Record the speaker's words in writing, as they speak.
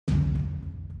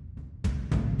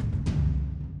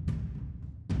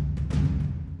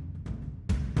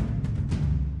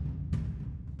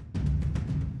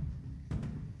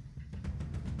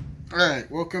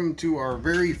Alright, welcome to our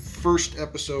very first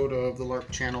episode of the LARP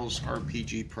Channel's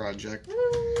RPG project. Yay.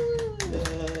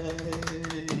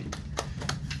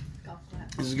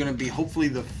 This is going to be hopefully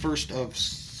the first of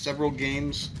several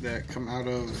games that come out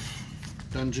of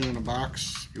Dungeon in a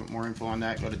Box. If you want more info on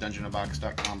that, go to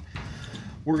dungeonabox.com.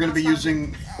 We're going to be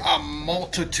using a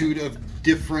multitude of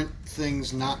different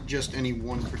things, not just any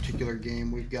one particular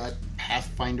game. We've got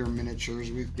Pathfinder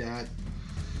miniatures, we've got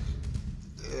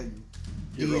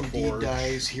D&D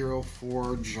dice, Hero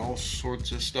Forge, all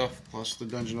sorts of stuff, plus the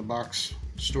Dungeon in a Box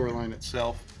storyline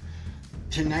itself.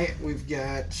 Tonight we've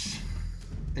got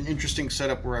an interesting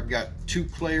setup where I've got two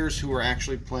players who are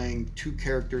actually playing two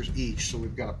characters each. So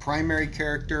we've got a primary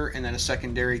character and then a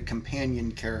secondary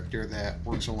companion character that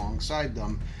works alongside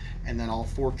them. And then all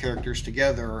four characters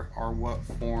together are what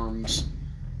forms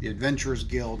the Adventurers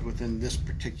Guild within this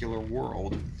particular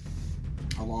world,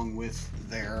 along with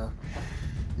their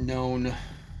known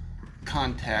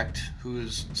contact, who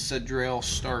is Cedrail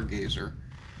Stargazer.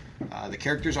 The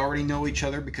characters already know each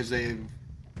other because they've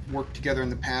worked together in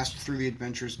the past through the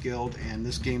Adventurers Guild, and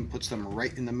this game puts them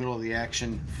right in the middle of the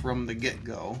action from the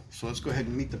get-go. So let's go ahead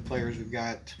and meet the players. We've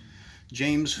got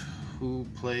James, who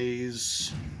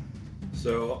plays...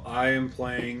 So I am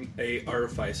playing a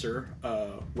artificer,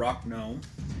 rock gnome.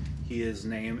 His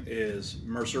name is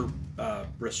Mercer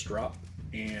Bristrop,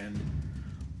 and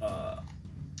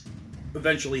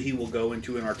eventually he will go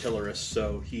into an artillerist.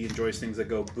 So he enjoys things that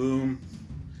go boom.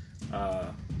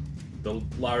 The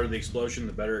louder the explosion,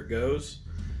 the better it goes.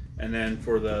 And then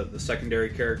for the secondary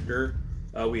character,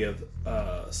 we have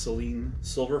Celine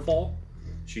Silverfall.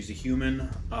 She's a human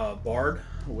bard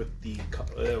with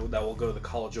that will go to the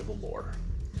College of the Lore.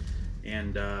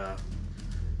 And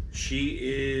she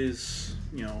is,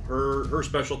 her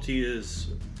specialty is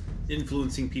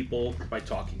influencing people by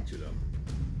talking to them.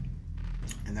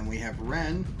 And then we have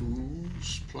Ren,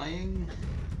 who's playing...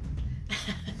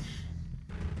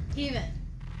 Even.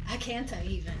 I can't tell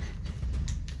even.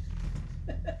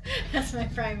 That's my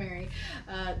primary.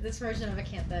 This version of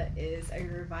Acantha is a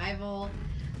revival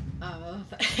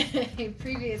of a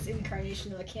previous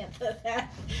incarnation of Acantha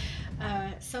that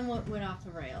somewhat went off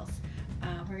the rails.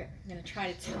 We're going to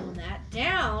try to tone that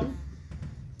down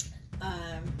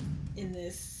in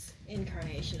this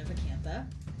incarnation of Acantha.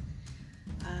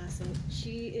 So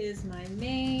she is my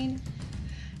main.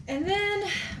 And then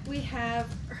we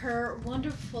have her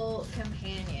wonderful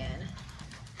companion,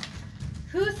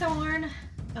 Hoothorn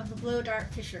of the Blow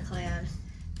Dart Fisher Clan,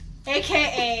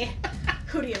 a.k.a.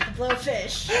 Hootie of the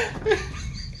Blowfish.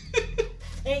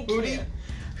 Thank Hootie? you.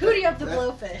 Hootie of the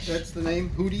Blowfish. That's the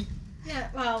name? Hootie? Yeah,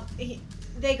 well,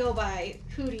 they go by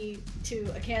Hootie to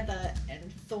Acantha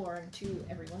and Thorn to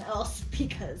everyone else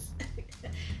because...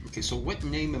 Okay, so what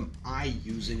name am I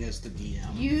using as the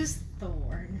DM? Use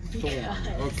Thorn.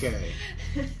 Thorn, okay.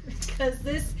 Because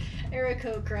this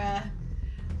Aarakocra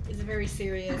is a very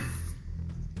serious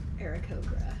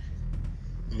Aarakocra.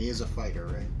 And he is a fighter,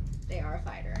 right? They are a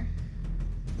fighter.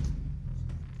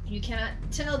 You cannot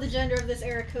tell the gender of this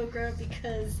Aarakocra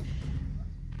because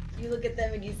you look at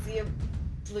them and you see a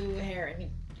blue hair and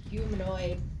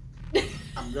humanoid.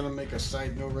 I'm going to make a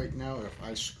side note right now. If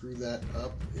I screw that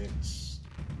up, it's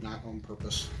not on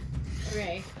purpose.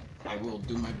 Okay. I will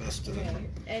do my best to that.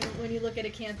 And when you look at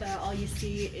Acantha, all you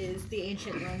see is the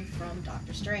ancient room from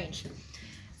Doctor Strange.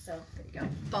 So, there you go.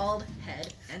 Bald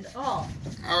head and all.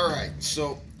 Alright,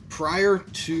 so prior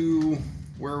to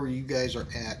where you guys are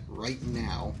at right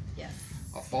now, Yes.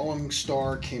 a falling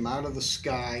star came out of the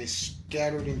sky,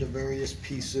 scattered into various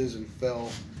pieces, and fell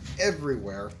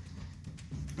everywhere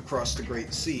across the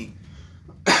Great Sea.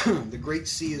 The Great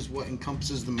Sea is what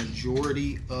encompasses the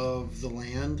majority of the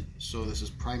land, so this is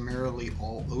primarily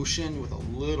all ocean with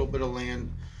a little bit of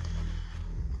land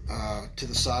to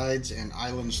the sides and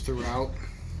islands throughout.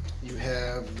 You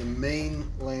have the main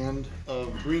land of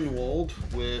Greenwald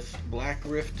with Black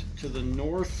Rift to the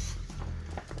north,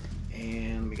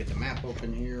 and we get the map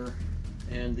open here,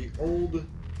 and the old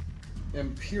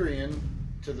Empyrean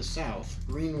to the south.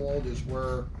 Greenwald is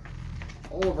where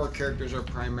all of our characters are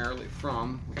primarily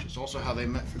from, which is also how they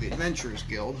met for the Adventurers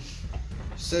Guild.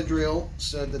 Cedrail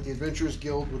said that the Adventurers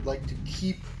Guild would like to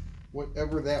keep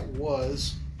whatever that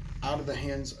was out of the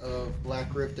hands of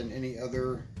Black Rift and any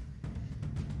other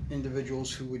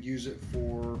individuals who would use it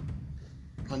for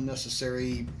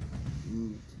unnecessary,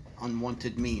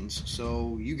 unwanted means.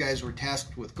 So you guys were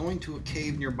tasked with going to a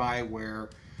cave nearby where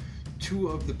two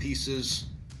of the pieces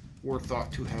were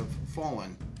thought to have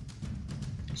fallen.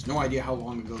 There's no idea how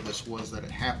long ago this was that it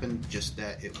happened, just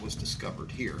that it was discovered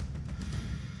here.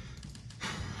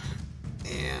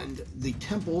 And the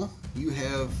temple, you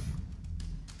have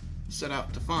set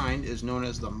out to find is known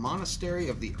as the Monastery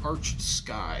of the Arched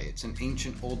Sky. It's an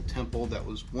ancient old temple that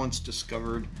was once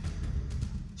discovered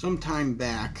some time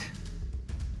back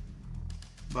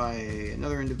by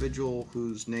another individual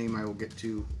whose name I will get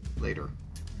to later.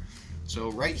 So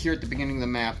right here at the beginning of the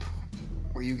map,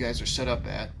 where you guys are set up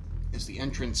at, is the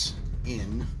entrance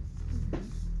in.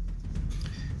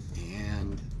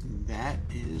 And that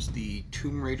is the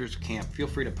Tomb Raiders camp. Feel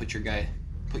free to put your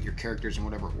characters in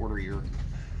whatever order you're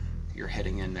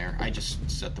heading in there. I just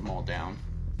set them all down.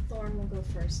 Thorn will go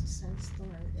first since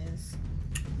Thorn is.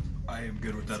 I am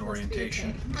good with that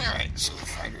orientation. Okay. Alright, so the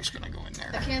fighter's gonna go in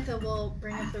there. Acantha will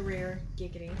bring up the rear.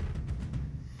 Giggity.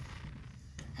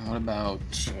 And what about...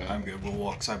 I'm good. We'll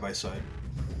walk side by side.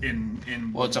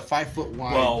 Well, it's a 5 foot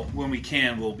wide... Well, when we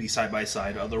can, we'll be side by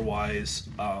side. Otherwise,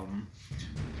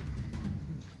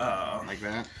 like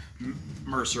that?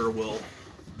 Mercer will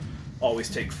always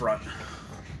take front.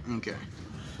 Okay.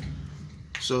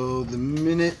 So the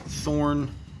minute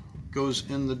Thorn goes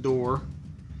in the door,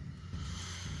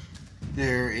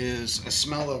 there is a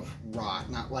smell of rot.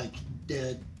 Not like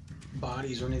dead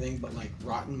bodies or anything, but like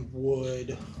rotten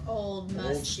wood, Old,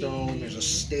 musty. old stone. There's a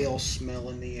stale smell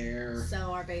in the air.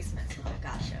 So our basement's like,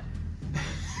 gotcha.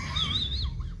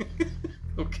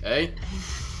 Okay.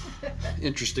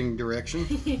 Interesting direction.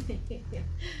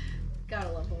 Gotta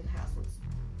love old houses.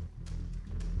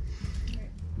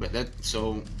 But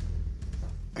so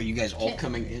are you guys all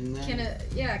coming in then?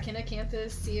 Can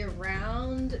Acantha see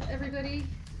around everybody?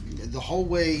 The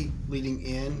hallway leading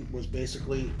in was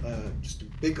basically just a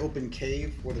big open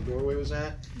cave where the doorway was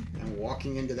at, and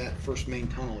walking into that first main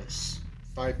tunnel, it's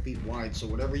 5 feet wide, so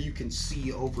whatever you can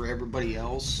see over everybody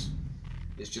else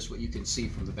is just what you can see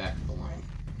from the back of the line.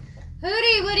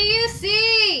 Hootie, what do you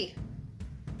see?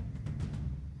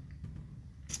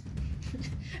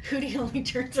 Hootie only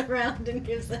turns around and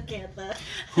gives Acantha.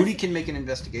 Hootie can make an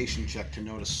investigation check to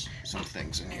notice some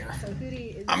things in here. So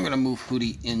Hootie is... I'm gonna move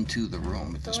Hootie into the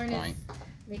room at this Thorn point. is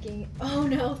making... Oh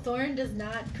no, Thorn does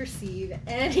not perceive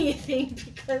anything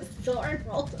because Thorn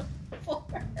rolled a 4.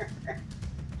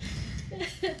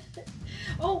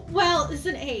 Oh, well, it's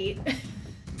an 8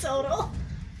 total.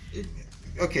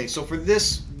 Okay, so for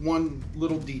this one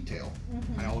little detail,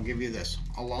 I'll give you this.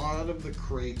 A lot of the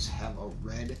crates have a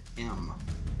red M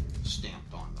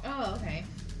stamped on them. Oh, okay.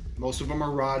 Most of them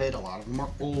are rotted, a lot of them are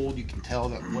old. You can tell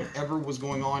that whatever was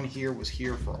going on here was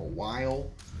here for a while.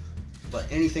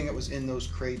 But anything that was in those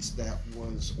crates that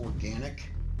was organic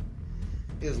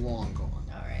is long gone.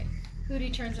 Alright.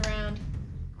 Hootie turns around.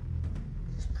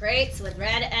 Crates with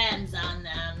red M's on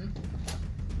them.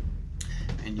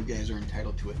 And you guys are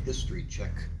entitled to a history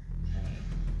check.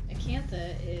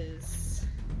 Acantha is...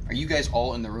 Are you guys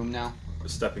all in the room now? We're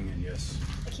stepping in, yes.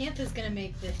 Acantha's gonna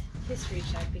make the history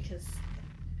check because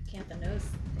Acantha knows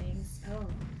things. Oh,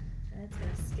 that's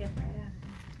gonna skip right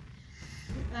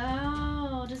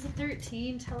out. Oh, does a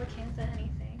 13 tell Acantha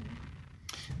anything?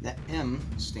 That M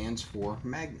stands for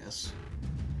Magnus,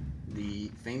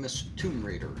 the famous Tomb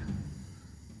Raider.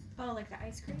 Oh, like the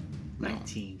ice cream?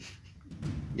 19.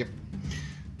 Yep.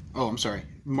 Oh, I'm sorry.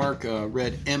 Mark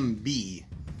read MB,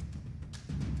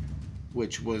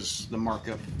 which was the mark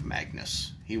of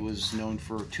Magnus. He was known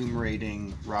for tomb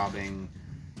raiding, robbing,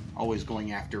 always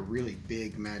going after really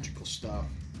big magical stuff.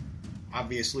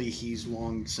 Obviously, he's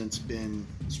long since been,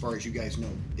 as far as you guys know,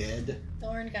 dead.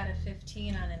 Thorn got a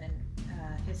 15 on an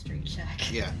history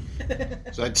check. Yeah.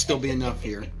 So that'd still be enough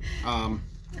here.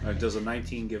 Does a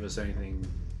 19 give us anything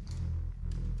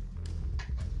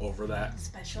over that?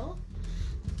 Special?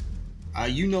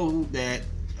 You know that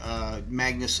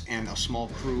Magnus and a small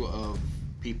crew of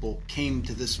people came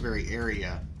to this very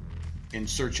area in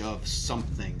search of some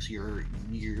things. You're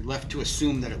left to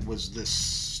assume that it was the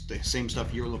same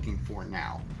stuff you're looking for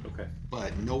now. Okay.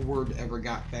 But no word ever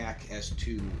got back as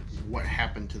to what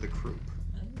happened to the group.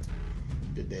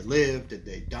 Did they live? Did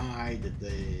they die? Did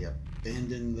they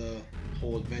abandon the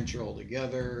whole adventure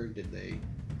altogether? Did they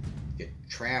get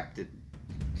trapped?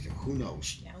 Who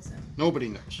knows? Yowza. Nobody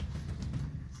knows.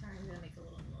 Sorry, I'm gonna make a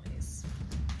little noise.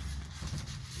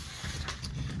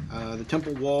 The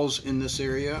temple walls in this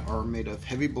area are made of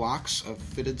heavy blocks of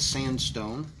fitted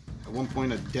sandstone. At one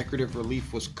point, a decorative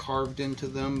relief was carved into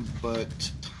them,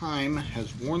 but time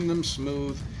has worn them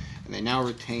smooth, and they now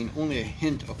retain only a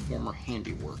hint of former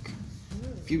handiwork.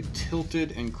 A few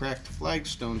tilted and cracked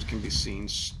flagstones can be seen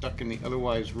stuck in the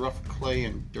otherwise rough clay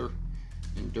and dirt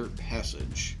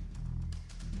passage.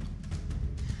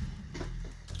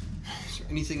 Is there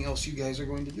anything else you guys are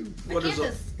going to do? What is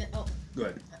up? Go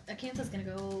ahead. Acantha's gonna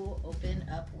go open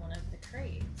up one of the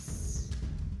crates.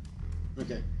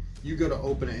 Okay. You go to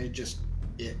open it, and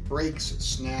it breaks, it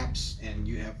snaps, and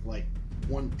you have like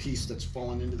one piece that's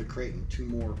fallen into the crate and 2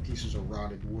 more pieces of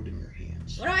rotted wood in your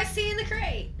hands. What do I see in the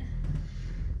crate?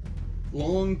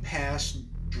 Long past,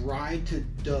 dried to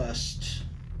dust,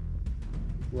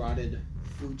 rotted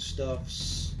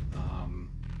foodstuffs,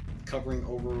 covering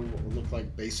over what would look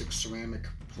like basic ceramic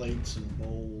plates and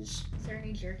bowls. Is there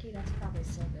any jerky? That's probably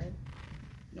still good.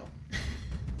 No.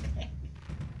 Okay.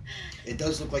 It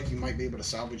does look like you might be able to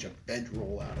salvage a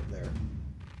bedroll out of there.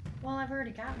 Well, I've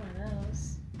already got one of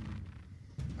those.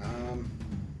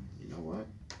 You know what?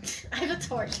 I have a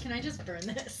torch. Can I just burn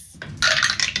this?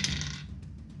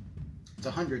 It's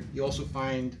 100. You also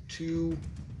find 2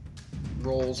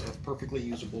 rolls of perfectly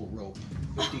usable rope,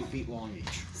 50 feet long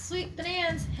each. Sweet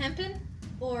bananas. Hempen?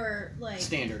 Or like...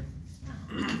 Standard.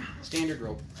 Oh. Standard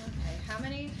rope. Okay. How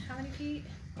many feet?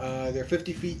 They're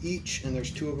 50 feet each, and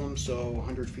there's 2 of them, so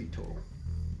 100 feet total.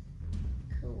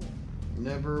 Cool.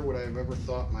 Never would I have ever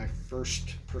thought my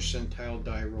first percentile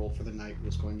die roll for the night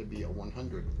was going to be a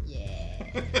 100.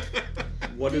 Yeah.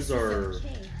 What is our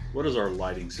okay. what is our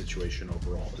lighting situation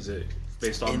overall? Is it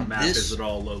based on In the map? this- Is it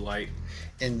all low light?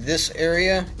 In this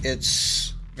area,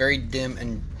 it's very dim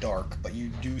and dark, but you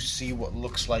do see what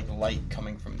looks like light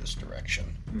coming from this direction.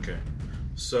 Okay.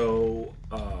 So,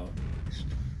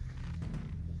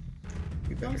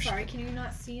 You better I'm sorry. Can you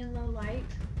not see in the light?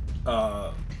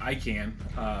 I can.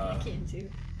 I can too.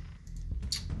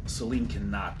 Celine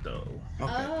cannot, though.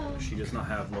 Okay. Oh. She does not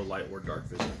have low light or dark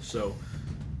vision. So,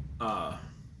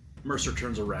 Mercer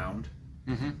turns around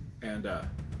Mm-hmm. and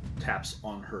taps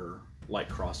on her light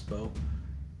crossbow,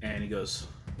 and he goes,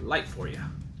 "Light for you."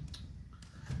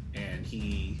 And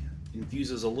he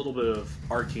infuses a little bit of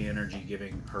arcane energy,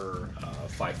 giving her a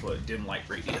 5-foot dim light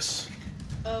radius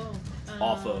Oh.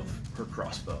 off of her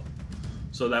crossbow,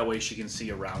 so that way she can see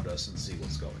around us and see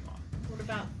what's going on. What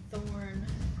about Thorn?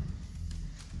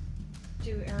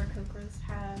 Do Aarakocras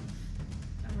have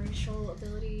a racial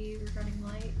ability regarding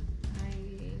light? I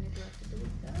neglected to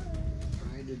look that up.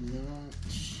 I did not.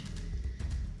 Give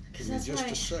Because me that's just why,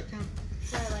 a second.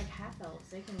 that's why I like half elves.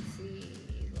 They can see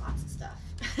lots of stuff.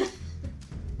 I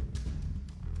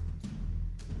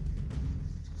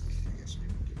guess I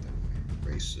can get that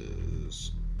way.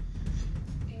 Races.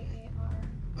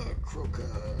 AAR. Croca.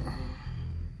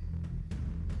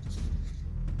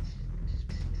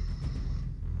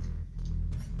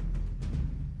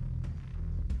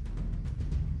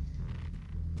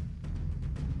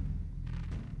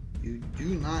 You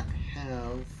do not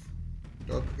have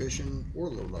dark vision or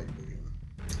low light vision,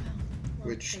 Well,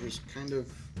 which maybe. is kind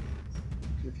of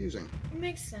confusing. It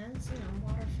makes sense,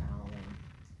 waterfowl.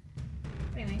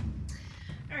 Anyway,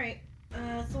 all right.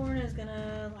 Thorn is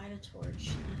gonna light a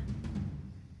torch.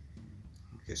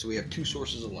 Okay, so we have 2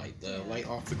 sources of light: the Yeah. light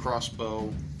off the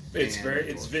crossbow. It's and very, the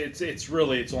it's torch. it's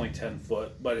really, it's only 10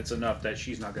 foot, but it's enough that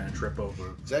she's not going to trip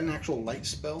over. Is that an actual light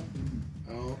spell?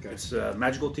 Oh, okay. It's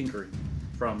magical tinkering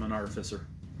from an artificer.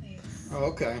 Nice. Oh,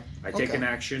 okay. I take Okay. an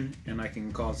action and I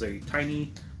can cause a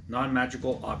tiny,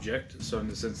 non-magical object. So in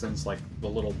this instance, like the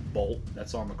little bolt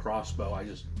that's on the crossbow, I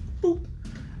just boop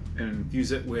and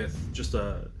infuse it with just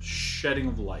a shedding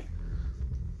of light.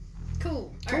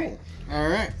 Cool. All Cool. right. All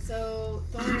right. So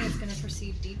Thorn is gonna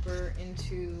proceed deeper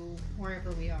into wherever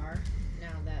we are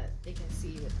now that they can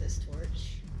see with this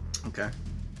torch. Okay.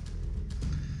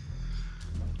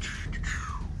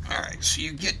 All right, so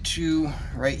you get to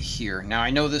right here. Now I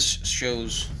know this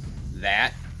shows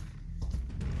that.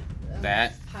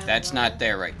 Pile That's of not rubble.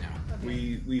 there right now.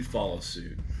 Okay. We follow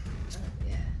suit.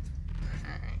 Yeah.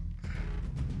 All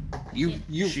right.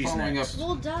 You She's following next. up.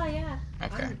 Well, duh. Yeah.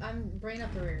 Okay. I'm bringing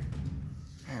up the rear.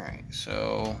 All right,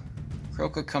 so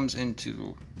Croca comes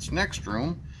into its next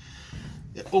room.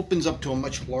 It opens up to a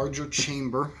much larger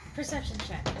chamber. Perception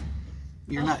check.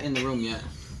 You're not in the room yet.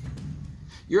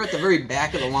 You're at the very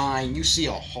back of the line. You see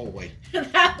a hallway.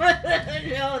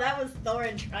 that was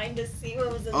Thorn trying to see what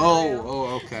was in the room.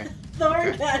 Oh, okay. Thorn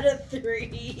okay. got a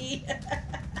 3.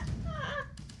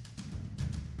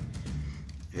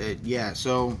 Yeah,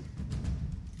 so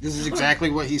this is exactly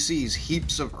what he sees.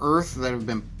 Heaps of earth that have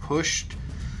been pushed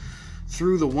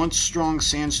through the once strong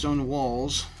sandstone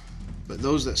walls, but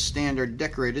those that stand are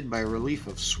decorated by a relief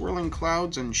of swirling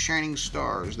clouds and shining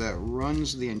stars that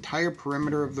runs the entire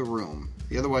perimeter of the room.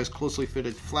 The otherwise closely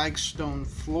fitted flagstone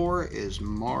floor is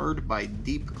marred by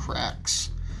deep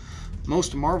cracks.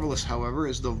 Most marvelous, however,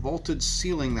 is the vaulted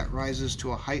ceiling that rises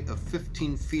to a height of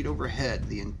 15 feet overhead.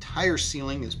 The entire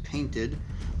ceiling is painted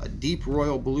a deep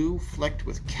royal blue, flecked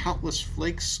with countless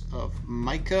flakes of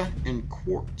mica and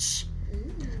quartz.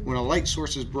 When a light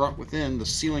source is brought within, the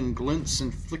ceiling glints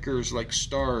and flickers like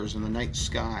stars in the night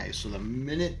sky. So the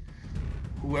minute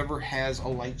whoever has a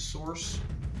light source,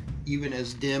 even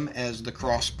as dim as the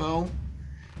crossbow,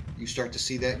 you start to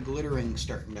see that glittering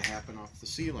starting to happen off the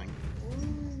ceiling.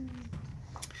 Ooh.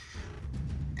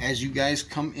 As you guys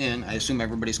come in, I assume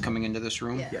everybody's coming into this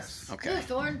room? Yes. Okay. Ooh,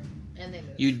 Thorn, and they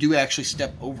move. You do actually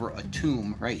step over a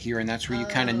tomb right here, and that's where you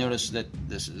kind of Oh. notice that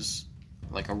this is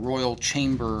like a royal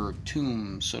chamber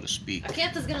tomb, so to speak.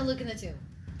 Acantha's gonna look in the tomb.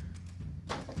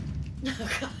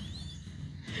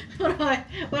 Oh god.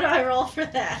 What do I roll for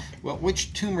that? Well,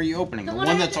 which tomb are you opening? The The one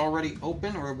one I that's had to- already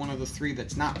open, or one of the three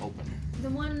that's not open? The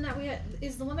one that we had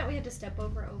is the one that we had to step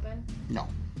over open? No.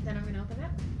 Then I'm gonna open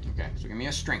that. Okay, so give me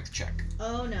a strength check.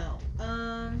 Oh no.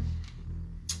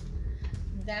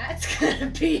 That's gonna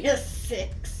be a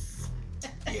 6.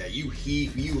 Yeah, you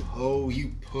heave, you hoe,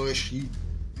 you push, you.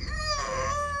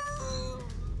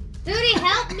 Duty,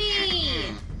 help me!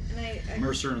 And I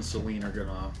Mercer and Celine are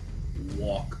gonna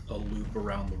walk a loop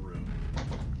around the room.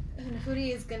 and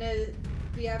Hootie is gonna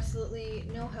be absolutely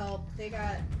no help. They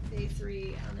got a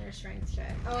 3 on their strength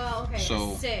check. Oh, okay.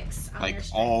 So, a 6 on Like their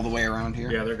strength. all the way around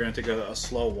here? Yeah, they're gonna take a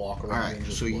slow walk around. Alright, and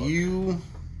just so look. you.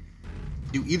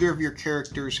 Do either of your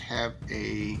characters have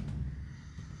a.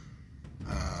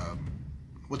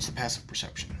 What's the passive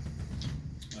perception?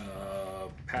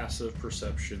 Passive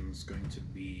perception's going to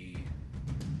be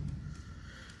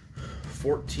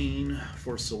 14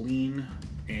 for Celine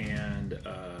and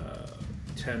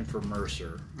 10 for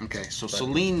Mercer. Okay, so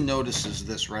Celine notices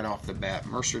this right off the bat.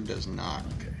 Mercer does not.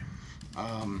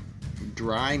 Okay.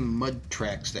 Dry mud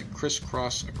tracks that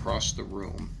crisscross across the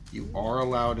room. You are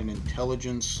allowed an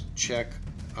intelligence check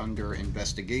under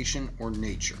investigation or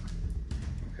nature.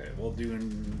 Okay, we'll do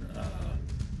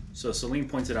so Celine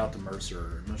points it out to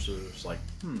Mercer, and Mercer's like,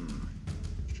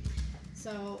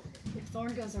 So if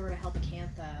Thorn goes over to help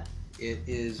Acantha, It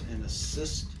is an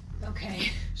assist.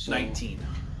 okay. So 19.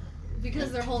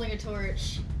 Because they're holding a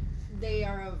torch, they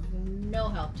are of no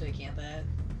help to Acantha.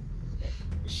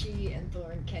 She and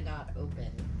Thorn cannot open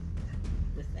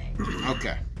the thing.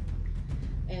 Okay.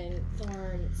 And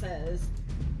Thorn says,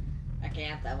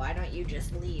 Acantha, why don't you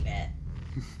just leave it?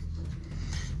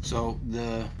 So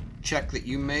the check that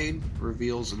you made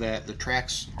reveals that the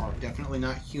tracks are definitely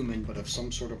not human, but of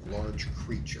some sort of large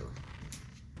creature.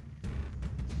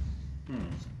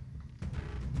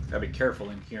 Gotta be careful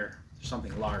in here. There's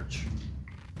something large.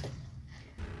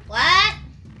 What?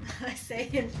 I say,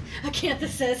 and Acantha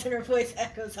says, and her voice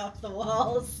echoes off the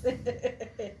walls.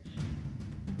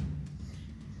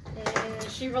 And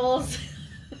she rolls.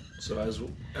 So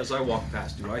as I walk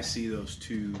past, do I see those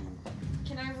two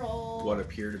Can I roll? what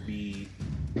appear to be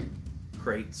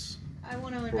crates I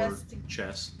want to or investigate.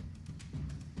 chests?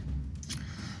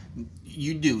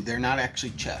 You do. They're not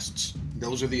actually chests.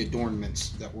 Those are the adornments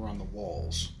that were on the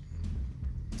walls.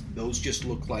 Those just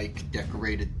look like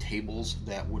decorated tables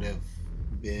that would have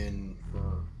been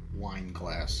for wine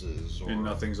glasses or And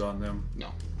nothing's on them.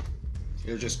 no.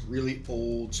 They're just really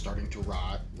old, starting to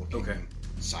rot looking Okay.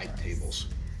 side tables.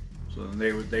 So then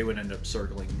they would end up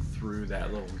circling through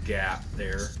that little gap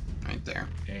there, Right there.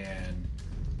 and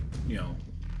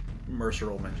Mercer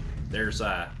will mention there's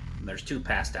 2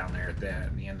 paths down there at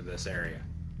the end of this area.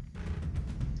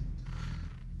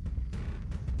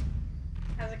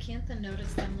 Has Acantha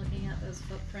noticed them looking at those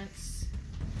footprints?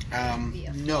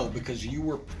 No, because you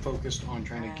were focused on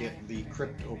trying to get the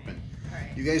crypt open.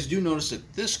 Alright. You guys do notice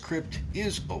that this crypt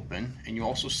is open, and you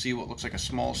also see what looks like a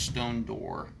small stone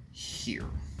door here.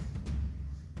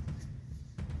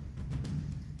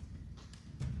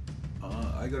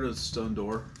 I go to the stone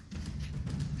door.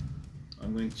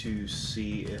 I'm going to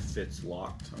see if it's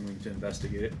locked. I'm going to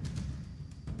investigate it.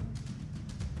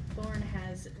 Thorn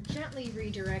has gently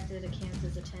redirected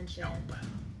Acantha's attention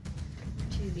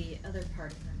to the other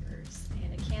party members,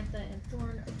 and Acantha and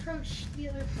Thorn approach the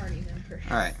other party members.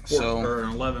 All right, Or an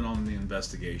 11 on the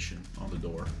investigation on the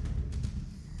door.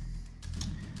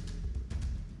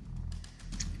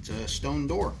 it's a stone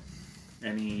door.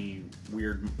 Any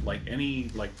weird, any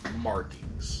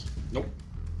markings? Nope.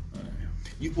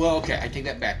 Okay, I take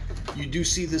that back. You do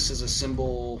see this as a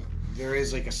symbol. There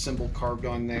is like a symbol carved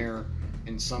on there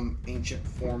in some ancient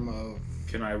form of.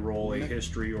 Can I roll a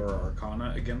history or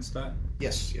arcana against that?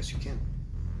 Yes, you can.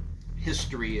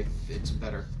 History, if it's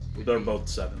better. would They're be- both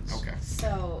 7s. Okay.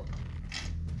 So,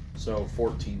 So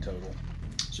 14 total.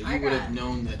 So I you would got- have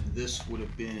known that this would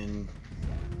have been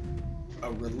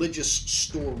a religious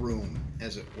storeroom,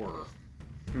 as it were,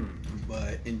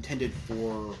 but intended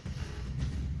for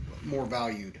more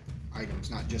valued items,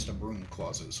 not just a broom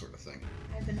closet sort of thing.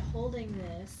 I've been holding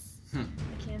this.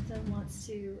 Acantha wants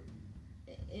to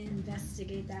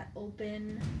investigate that the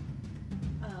open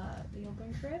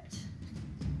crypt.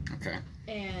 Okay.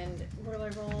 And what do I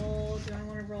roll? Do I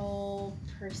want to roll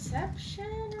perception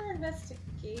or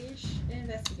investigation?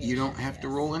 You don't have to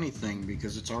roll anything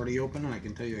because it's already open and I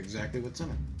can tell you exactly what's in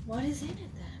it. What is in it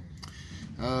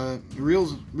then?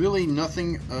 Really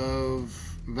nothing of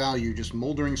value, just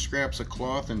moldering scraps of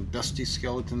cloth and dusty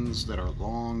skeletons that are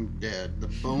long dead. The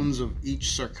bones of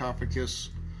each sarcophagus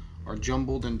are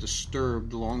jumbled and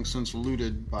disturbed, long since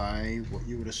looted by what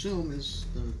you would assume is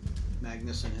the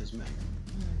Magnus and his men.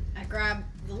 I grab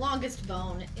the longest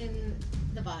bone in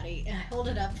the body and I hold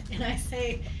it up and I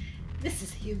say, "This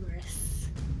is humorous."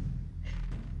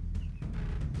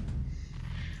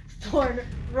 Thorn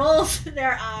rolls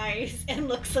their eyes and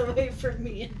looks away from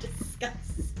me in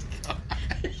disgust.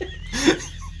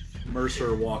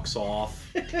 Mercer walks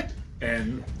off,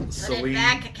 and Put it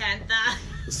back, Acantha.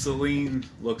 Celine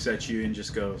looks at you and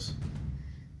just goes,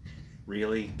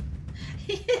 "Really?"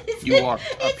 You walked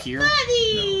up here? No,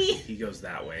 Funny. he goes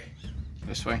that way,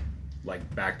 This way?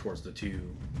 like back towards the two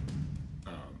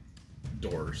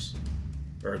doors,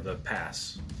 or the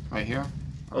pass. Right here?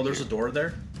 Oh, there's a door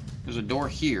there? There's a door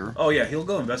here. Oh yeah, he'll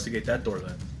go investigate that door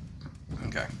then.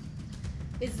 Okay.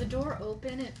 Is the door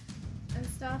open and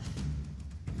stuff?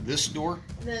 This door?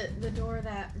 The door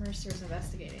that Mercer's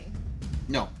investigating.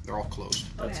 No, they're all closed.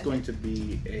 That's Okay. going to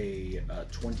be a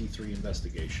 23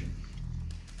 investigation.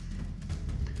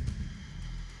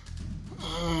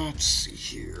 Let's see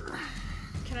here.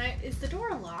 Is the door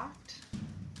locked?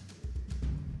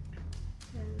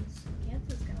 Because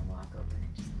Acantha's gonna walk over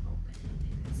and just open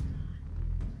it if it's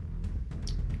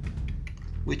not.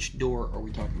 Which door are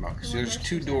we talking about? Because The one there's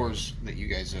two Mercer's doors that you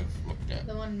guys have looked at.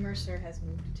 The one Mercer has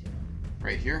moved to.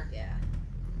 Right here? Yeah.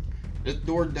 This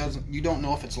door doesn't... You don't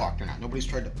know if it's locked or not. Nobody's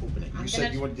tried to open it. You I'm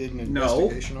said gonna- you did an No.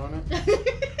 investigation on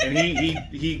it? And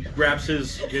he grabs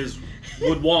his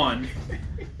wood wand.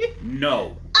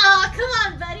 No. Oh,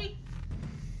 come on, buddy.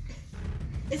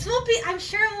 It won't be. I'm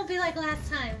sure it won't be like last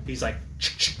time. He's like,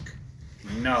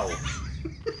 no,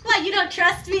 What? You don't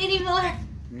trust me anymore?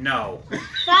 no.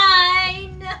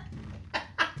 Fine.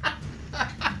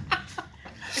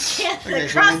 Okay,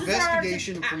 so an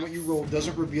investigation from what you rolled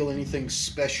doesn't reveal anything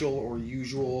special or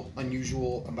unusual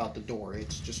about the door.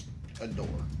 It's just a door.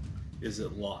 Is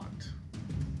it locked?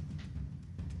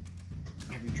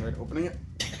 Have you tried opening it?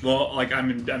 Well, like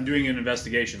I'm doing an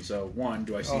investigation. So one,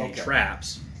 do I see any Okay.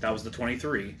 traps? That was the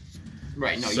 23.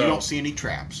 Right, no, So- you don't see any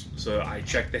traps. So I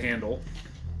check the handle.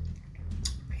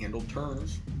 Handle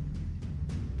turns.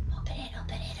 Open it,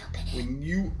 open it, open it. When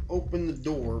you open the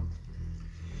door,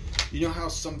 you know how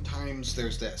sometimes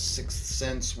there's that sixth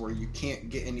sense where you can't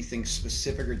get anything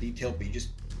specific or detailed, but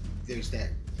there's that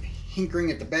hinkering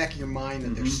at the back of your mind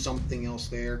that there's something else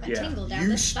there. A Yeah. tingle down You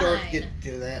the start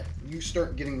spine. you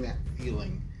start getting that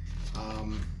feeling.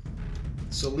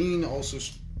 Celine also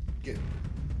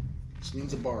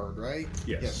Celine's a bard, right?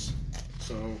 Yes.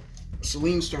 So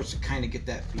Celine starts to kind of get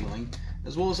that feeling,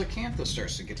 as well as Acantha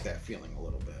starts to get that feeling a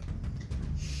little bit.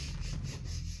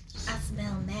 I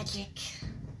smell magic.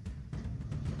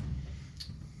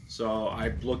 So I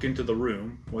look into the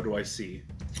room. What do I see?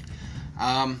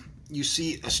 You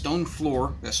see a stone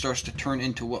floor that starts to turn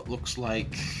into what looks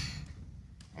like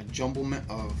a jumblement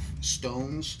of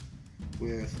stones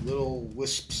with little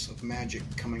wisps of magic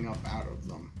coming up out of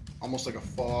them. Almost like a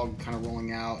fog kind of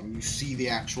rolling out, and you see the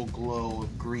actual glow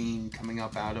of green coming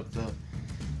up out of the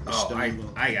stone.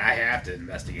 I have to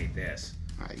investigate this.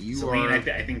 You Celine, are...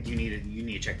 I think you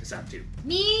need to check this out too.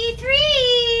 Me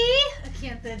three.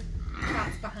 Acantha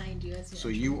trots behind you as So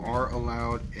you are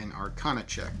allowed an Arcana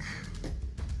check.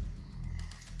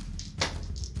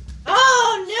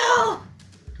 Oh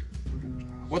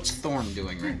What's Thorn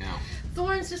doing right now? no!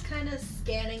 Thorn's just kind of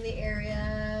scanning the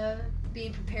area,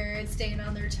 being prepared, staying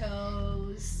on their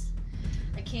toes.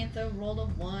 Acantha rolled a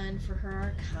 1 for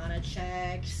her Arcana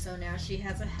check, so now she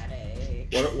has a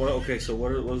headache. What? Okay, so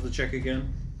what was the check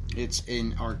again? It's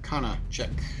an Arcana check.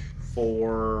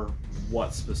 For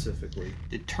what specifically?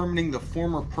 Determining the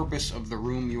former purpose of the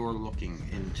room you are looking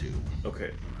into.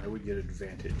 Okay, I would get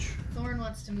advantage. Thorn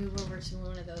wants to move over to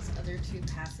one of those other 2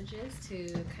 passages to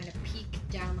kind of peek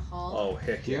down the hall. Oh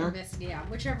heck yeah! Here? Investigate,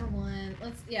 whichever one.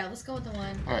 Let's go with the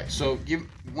one. All right, so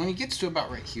when he gets to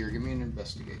about right here, give me an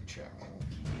investigate check.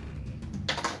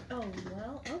 Oh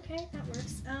well, okay, that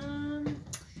works.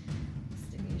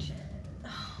 Investigation.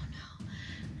 Oh no,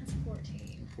 that's 14.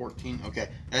 14. Okay,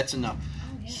 that's enough.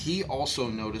 Oh yeah. He also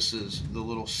notices the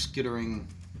little skittering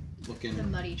looking, The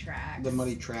muddy tracks. the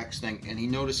muddy tracks thing, and he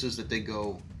notices that they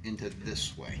go into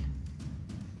this way.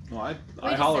 Well,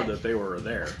 I a hollered sec. that they were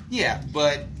there. Yeah,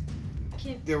 but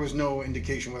there was no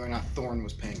indication whether or not Thorn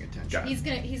was paying attention. Got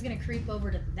it. He's gonna creep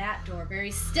over to that door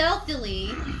very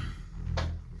stealthily.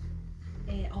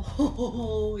 And,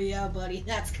 oh yeah, buddy,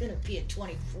 that's gonna be a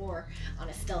 24 on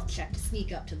a stealth check to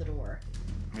sneak up to the door.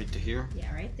 Right to here?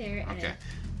 Yeah, right there. And Okay.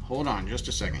 Hold on just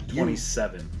a second.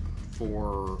 27.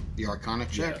 For the Arcana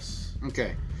check? Yes.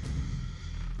 Okay.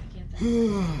 I can't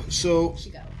think. So, She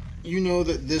go. you know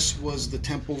that this was the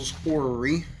temple's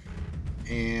orrery,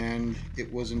 and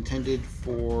it was intended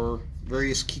for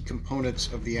various key components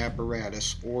of the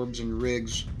apparatus, orbs and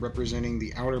rigs representing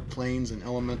the outer planes and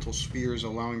elemental spheres,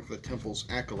 allowing for the temple's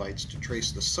acolytes to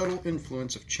trace the subtle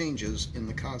influence of changes in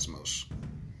the cosmos.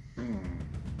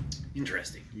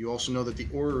 Interesting. You also know that the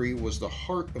orrery was the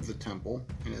heart of the temple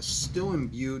and is still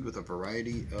imbued with a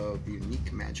variety of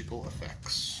unique magical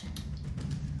effects.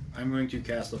 I'm going to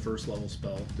cast the first level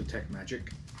spell, Detect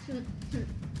Magic,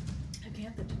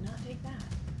 Acantha did not take that.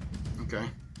 Okay.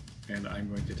 and I'm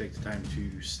going to take the time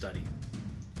to study.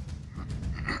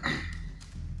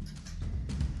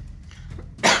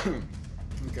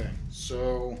 Okay,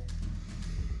 so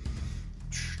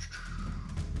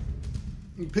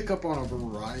you pick up on a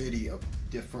variety of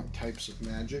different types of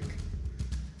magic.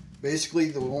 Basically,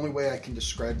 the only way I can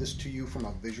describe this to you from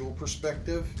a visual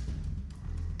perspective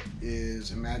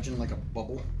is imagine like a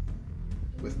bubble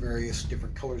with various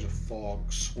different colors of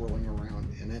fog swirling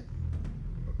around in it.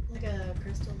 Like a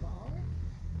crystal ball?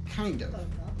 Kind of. Oh,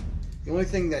 bubble. The only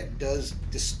thing that does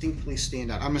distinctly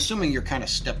stand out, I'm assuming you're kind of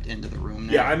stepped into the room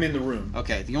now. Yeah, I'm in the room.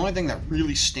 Okay, the only thing that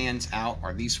really stands out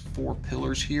are these 4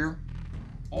 pillars here.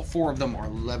 All 4 of them are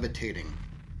levitating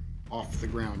off the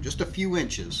ground, just a few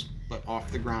inches, but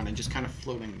off the ground and just kind of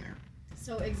floating there.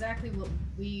 So exactly what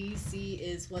we see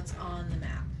is what's on the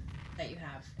map that you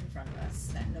have in front of us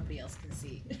that nobody else can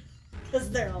see because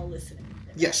they're all listening.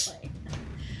 They're not Yes. playing.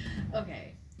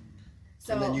 Okay.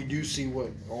 So And then you do see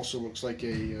what also looks like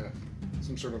a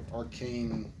some sort of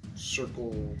arcane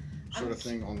circle sort of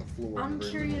thing on the floor. I'm in the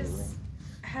very middle of the curious, room.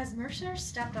 has Mercer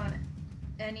stepped on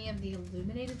any of the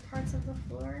illuminated parts of the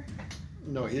floor?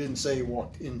 No, he didn't say he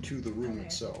walked into the room Okay.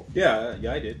 itself. Yeah,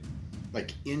 I did.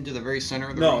 Like into the very center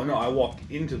of the No, room? I walked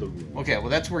into the room. Okay, well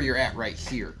that's where you're at right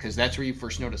here, because that's where you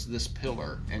first notice this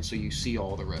pillar, and so you see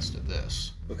all the rest of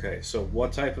this. Okay, so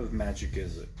what type of magic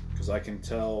is it? Because I can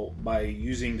tell by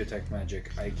using Detect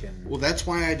Magic, I can... Well, that's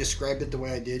why I described it the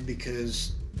way I did,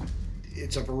 because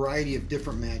it's a variety of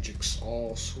different magics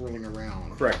all swirling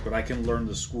around. Correct, but I can learn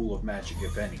the school of magic,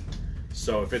 if any.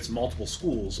 So if it's multiple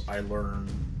schools, I learn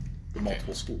the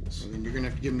multiple schools. And then you're going to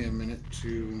have to give me a minute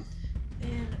to...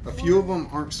 And A few of them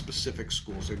aren't specific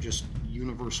schools, they're just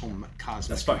universal cosmic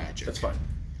That's fine. magic. That's fine.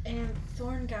 And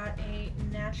Thorn got a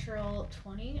natural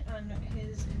 20 on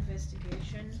his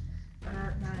investigation.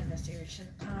 Or, not investigation.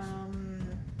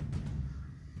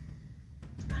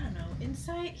 I don't know.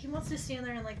 Insight? He wants to stand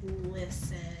there and, like,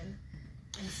 listen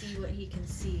and see what he can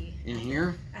see. In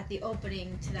here? At the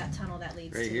opening to that tunnel that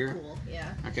leads Right to here? the pool.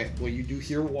 Yeah. Okay, well you do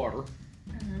hear water.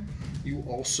 Mhm. You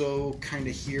also kind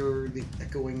of hear the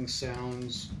echoing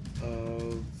sounds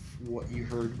of what you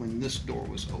heard when this door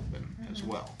was open as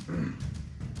well.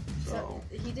 So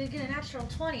he did get a natural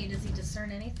 20. Does he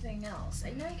discern anything else?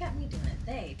 You know, you got me doing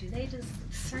it. Do they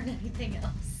discern anything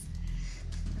else?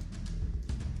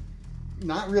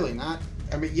 Not really, I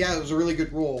mean, yeah, it was a really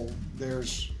good roll.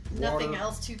 There's water. Nothing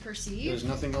else to perceive? There's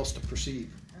nothing else to perceive.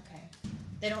 Okay.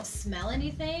 They don't smell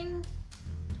anything?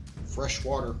 Fresh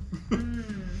water. Hmm.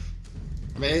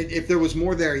 I mean, if there was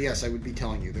more there, yes, I would be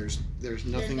telling you. There's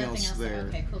nothing, else there.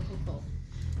 Okay, cool.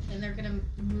 And they're gonna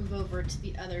move over to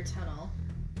the other tunnel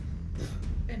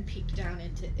and peek down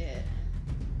into it.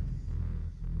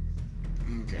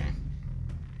 Okay.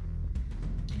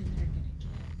 And they're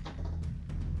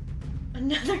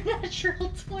gonna get another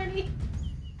natural 20.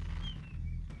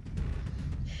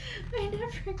 I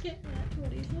never get nat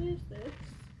 20s. What is this?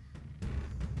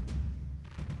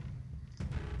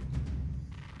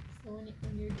 So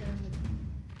when you're done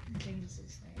with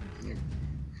James's thing.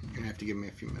 You're gonna have to give me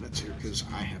a few minutes here because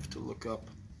I have to look up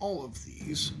all of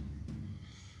these.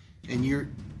 And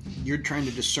you're trying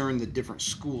to discern the different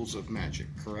schools of magic,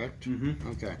 correct? Mm-hmm.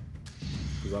 Okay.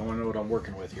 Because I want to know what I'm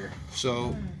working with here.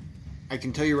 So I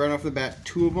can tell you right off the bat,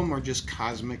 2 of them are just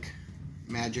cosmic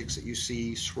magics that you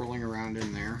see swirling around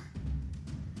in there.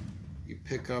 You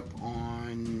pick up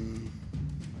on,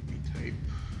 let me type.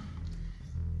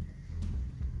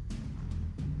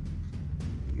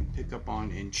 You pick up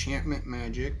on enchantment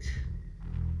magic.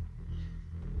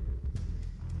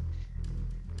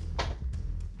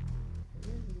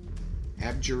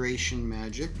 Abjuration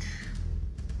magic.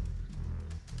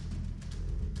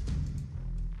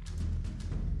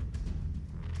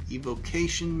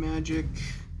 Evocation magic.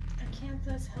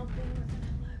 Acantha's helping with an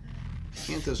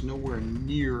 11. Acantha's nowhere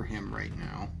near him right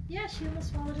now. Yeah, she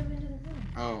almost followed him into the room.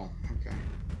 Oh, okay.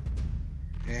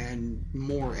 And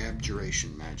more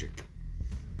abjuration magic.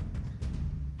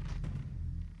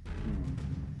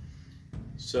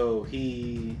 So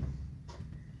he's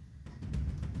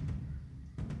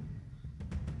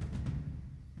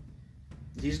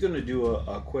going to do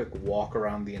a quick walk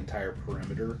around the entire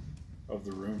perimeter of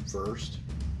the room first.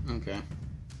 Okay.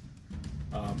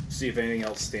 See if anything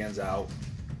else stands out,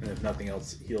 and if nothing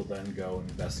else, he'll then go and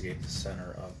investigate the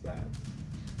center of that.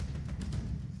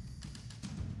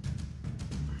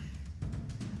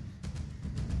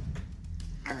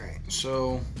 Alright,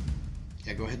 so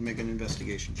yeah, go ahead and make an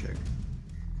investigation check.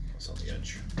 It's on the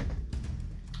edge.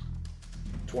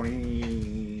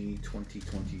 20.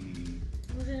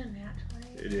 Was it a nat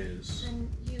 20? It is. Then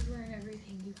you learn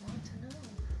everything you want to know.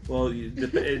 Well,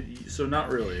 so not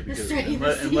really, because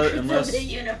unless of the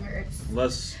universe.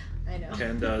 Unless I know.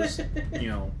 Ken does,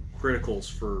 criticals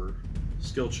for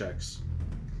skill checks,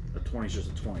 a 20 is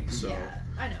just a 20. So Yeah,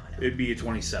 I know. it'd be a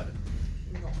 27.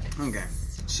 Okay,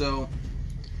 so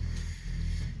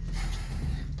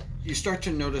you start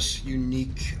to notice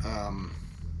unique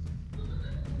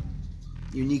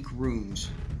rooms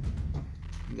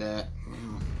that.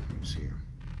 Let's see here.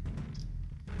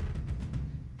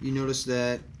 You notice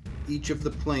that each of the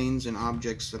planes and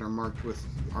objects that are marked with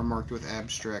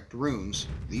abstract runes.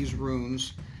 These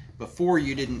runes, before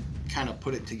you didn't kind of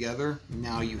put it together.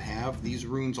 Now you have. These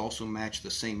runes also match the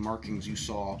same markings you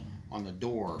saw on the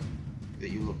door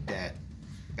that you looked at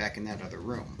back in that other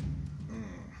room.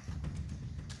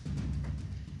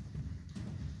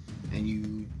 And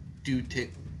you do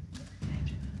take.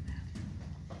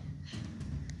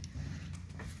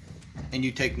 And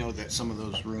you take note that some of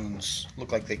those runes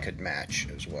look like they could match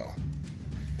as well.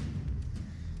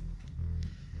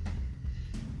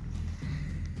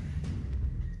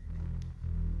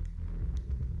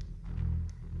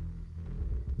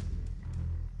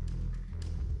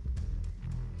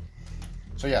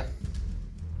 So yeah,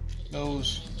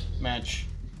 those match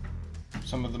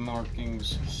some of the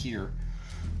markings here.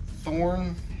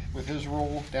 Thorn, with his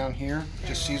roll down here,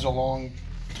 just sees a long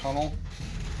tunnel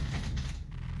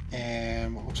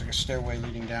and what looks like a stairway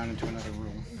leading down into another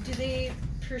room. Do they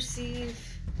perceive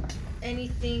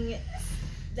anything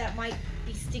that might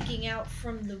be sticking out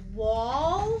from the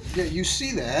wall? Yeah, you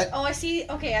see that. Oh, I see.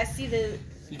 Okay, I see the.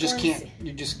 You just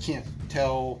can't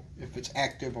tell if it's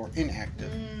active or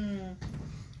inactive.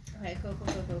 Okay, cool.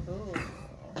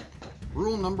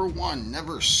 Rule number 1: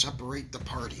 never separate the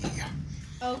party.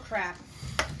 Oh crap!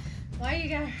 Why you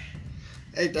got?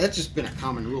 Hey, that's just been a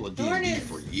common rule of Thorn D&D is-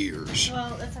 for years.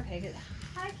 Well, that's okay. Good.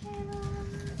 Hi, Kayla.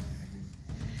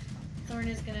 Thorn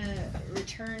is gonna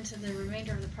return to the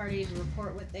remainder of the party to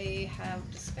report what they have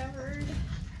discovered.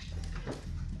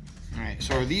 Alright,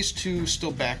 so are these two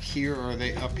still back here or are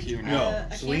they up here now? No,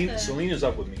 Acantha- Celine is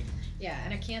up with me. Yeah,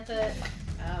 and Acantha,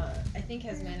 I think,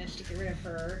 has managed to get rid of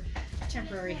her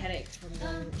temporary headache from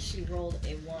when she rolled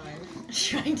a 1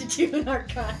 trying to do an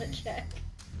Arcana check.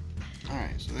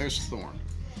 Alright, so there's Thorn.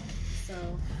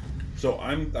 So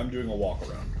I'm doing a walk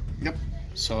around. Yep.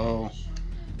 So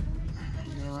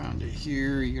you get around to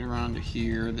here, you get around to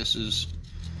here. This is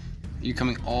you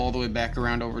coming all the way back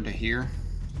around over to here.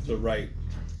 So right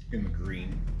in the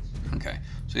green. Okay.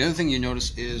 So the other thing you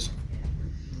notice is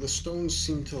the stones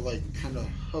seem to kind of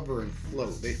hover and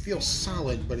float. They feel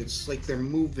solid, but it's like they're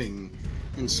moving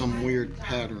in some weird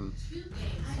pattern.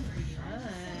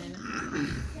 Fun.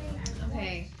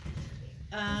 Okay.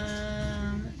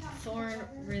 Thorn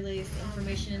relays the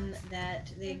information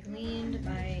that they gleaned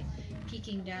by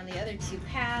peeking down the other 2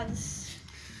 paths.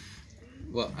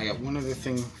 Well, I got one other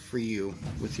thing for you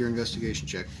with your investigation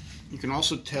check. You can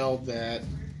also tell that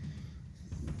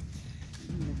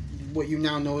what you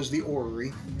now know as the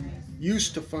orrery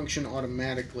used to function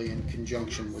automatically in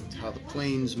conjunction with how the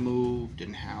planes moved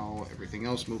and how everything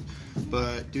else moved,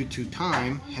 but due to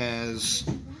time has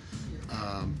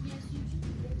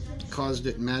caused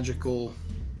it magical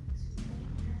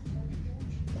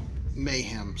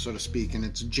mayhem, so to speak, and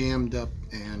it's jammed up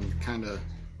and kind of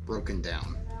broken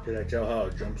down. Did I tell how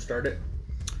to jumpstart it?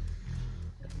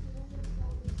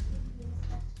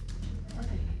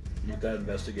 With that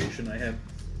investigation I have?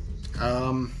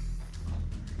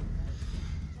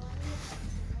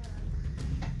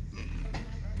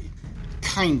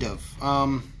 Kind of.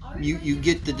 You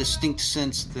get the distinct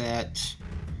sense that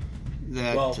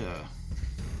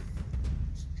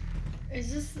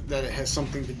Is this that it has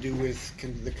something to do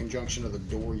with the conjunction of the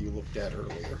door you looked at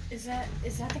earlier. is that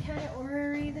the kind of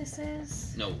orrery this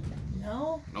is? No.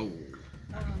 No? No.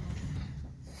 I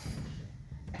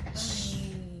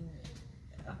mean,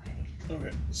 okay.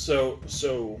 Okay. So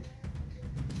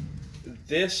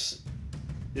this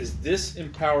is this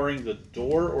empowering the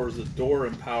door, or is the door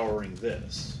empowering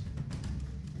this?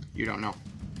 You don't know.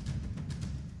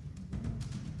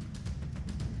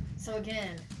 So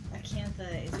again,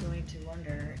 Acantha is going to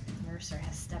wonder if Mercer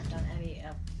has stepped on any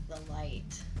of the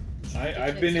light.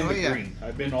 I've been in the yeah. green.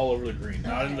 I've been all over the green,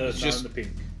 not in the Okay. not in the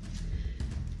pink.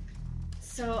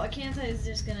 So Acantha is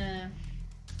just gonna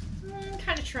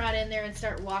kind of trot in there and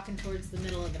start walking towards the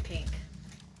middle of the pink.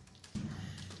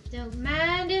 Don't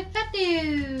mind if I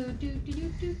do.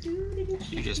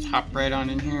 You just hop right on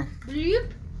in here.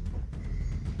 Bloop.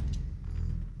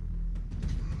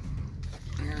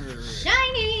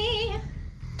 Shiny!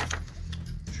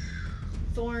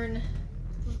 Thorn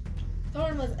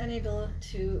was unable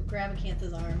to grab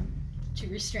Acantha's arm to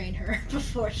restrain her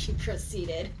before she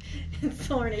proceeded. And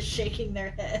Thorn is shaking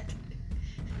their head.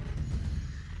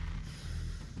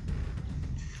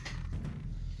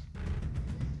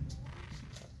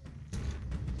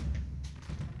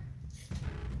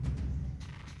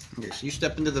 Okay, so you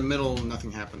step into the middle and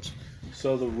nothing happens.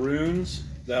 So the runes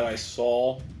that I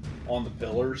saw on the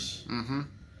pillars, Mm-hmm.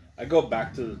 I go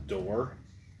back to the door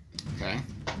Okay.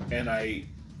 and I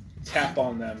tap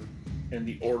on them in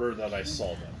the order that I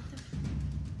saw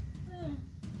them.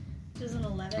 Does an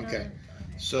 11 Okay. on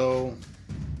So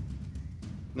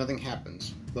nothing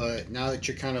happens. But now that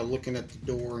you're kind of looking at the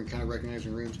door and kind of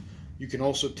recognizing runes, you can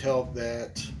also tell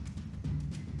that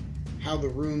how the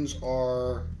runes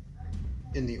are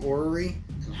in the orrery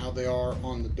and how they are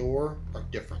on the door are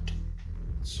different.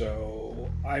 So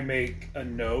I make a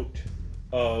note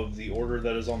of the order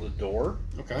that is on the door,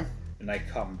 Okay. and I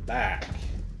come back,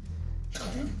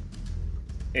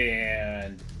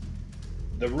 and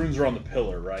the runes are on the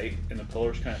pillar, right? And the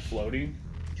pillar's kind of floating.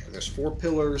 Yeah, there's 4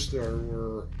 pillars. There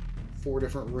were 4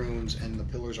 different runes, and the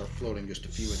pillars are floating just a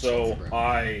few inches So off the ground.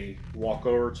 I walk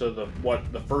over to the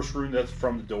first rune that's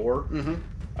from the door. Mm-hmm.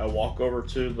 I walk over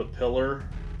to the pillar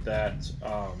that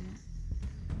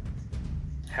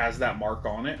has that mark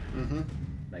on it, Mm-hmm.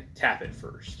 and I tap it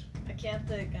first.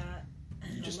 Acantha got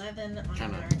an Just 11 on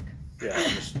kinda- mark. Yeah.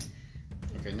 Just,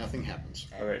 Okay, nothing happens.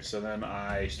 okay, so then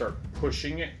I start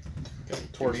pushing it Okay,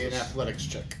 towards give me an this. athletics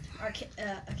check.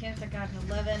 Acantha got an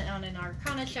 11 on an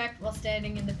Arcana check while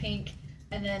standing in the pink,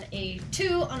 and then a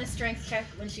 2 on a Strength check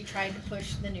when she tried to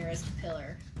push the nearest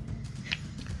pillar.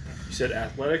 You said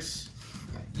athletics?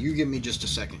 You give me just a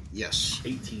second. Yes.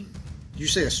 18. Did you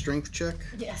say a strength check?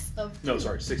 Yes, of No, 2.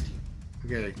 sorry, 16.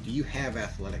 Okay. Do you have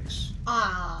athletics? Or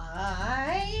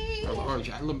I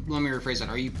let me rephrase that.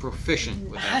 Are you proficient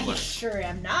with athletics? sure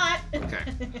am not. Okay.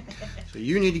 So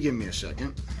you need to give me a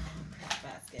second. Crap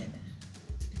basket.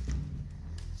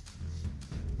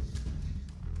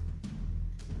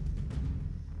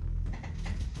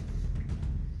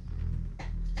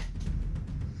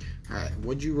 All right.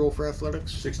 What'd you roll for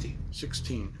athletics? 16.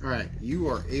 16. All right. You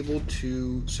are able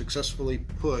to successfully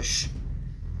push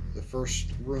the first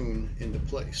rune into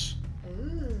place.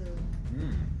 Ooh.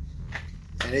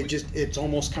 And it's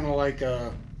almost kind of like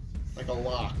a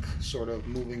lock, sort of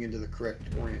moving into the correct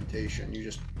orientation. You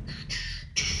just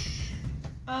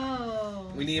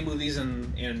Oh. We need to move these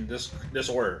in this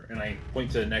order. And I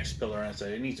point to the next pillar and I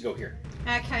say, it needs to go here.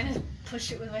 I kind of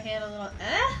push it with my hand a little.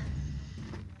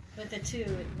 With the 2,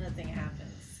 nothing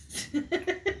happens.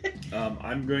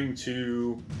 I'm going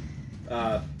to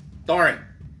Thorn.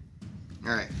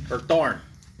 all right. Or Thorn.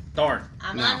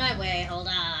 I'm Now. on my way. Hold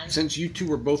on. Since you two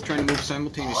were both trying to move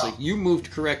simultaneously, you moved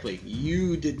correctly.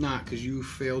 You did not, because you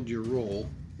failed your roll,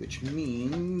 which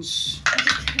means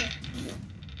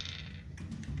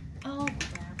Oh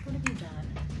crap! What have you done?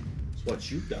 It's what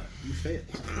you've done. you failed.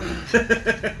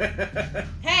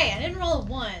 Hey, I didn't roll a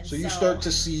 1. So you start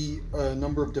to see a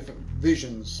number of different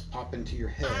visions pop into your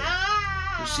head.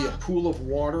 You see a pool of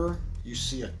water. You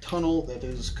see a tunnel that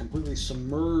is completely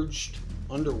submerged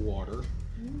underwater.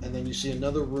 And then you see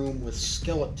another room with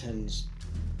skeletons,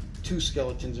 2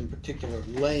 skeletons in particular,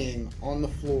 laying on the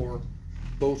floor,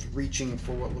 both reaching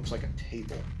for what looks like a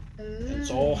table. And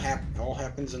it's all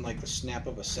happens in like the snap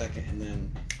of a second, and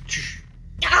then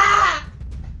Ah!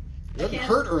 it doesn't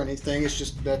hurt or anything. It's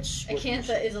just that's what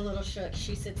Acantha is a little shook.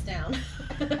 She sits down.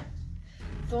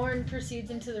 Thorn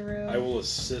proceeds into the room. I will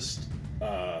assist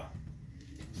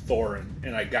Thorin,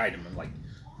 and I guide him. I'm like,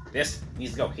 this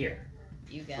needs to go here.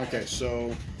 You got Okay, it.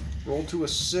 so roll to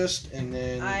assist, and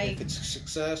then I- if it's a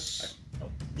success.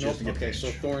 Nope. Nope. to get Okay, the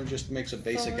so Thorn just makes a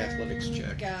basic Thorn athletics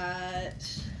check.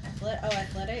 Got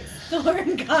athletics.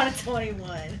 Thorn got a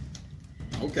 21.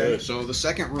 Okay, Good. so the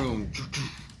second room.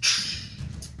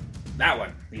 That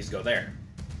one needs to go there.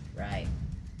 Right.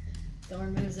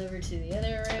 Thorn moves over to the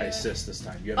other room. I assist this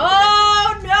time. You have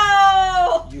Oh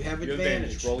no! You have You have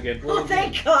advantage. Roll again. Oh,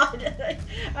 thank God.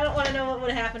 I don't want to know what would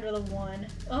happen with a 1.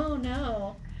 Oh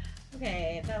no.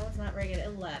 Okay, that was not very good.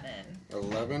 11.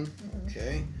 11.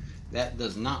 Okay. That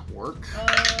does not work. Oh,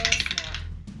 snap.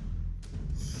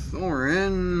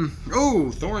 Thorn. Oh,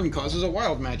 Thorn causes a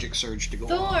wild magic surge to go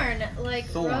off. Thorn, like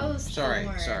Thorn. Rose Sorry,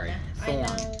 Thorn. sorry. I Thorn.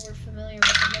 know we're familiar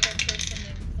with another person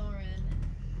named Thorin,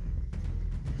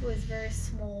 who is very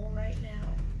small right now.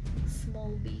 Small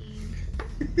being.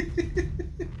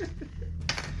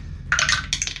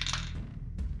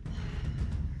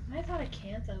 I thought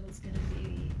Acantha was going to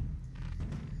be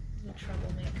the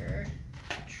troublemaker.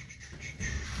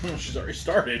 Well, she's already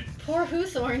started. Poor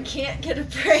Hoothorn can't get a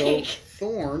So break.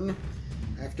 Thorn,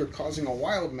 after causing a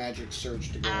wild magic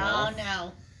surge to go off,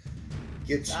 No.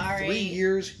 gets Sorry. 3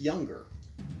 years younger.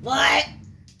 What?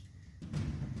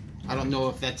 I don't know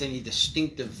if that's any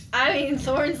distinctive. I mean,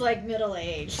 Thorn's like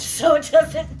middle-aged, so it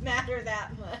doesn't matter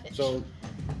that much. So,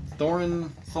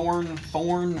 Thorn.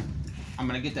 I'm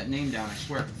gonna get that name down. I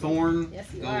swear. Thorn Yes,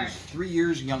 you goes are. 3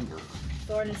 years younger.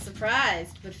 Thorn is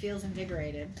surprised, but feels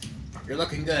invigorated. You're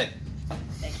looking good.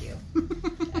 Thank you.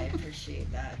 I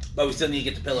appreciate that. But we still need to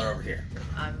get the pillar over here.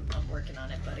 I'm working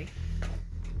on it, buddy.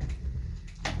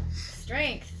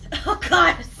 Strength. Oh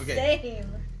God, Okay. same.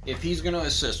 If he's gonna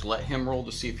assist, let him roll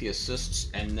to see if he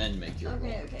assists, and then make your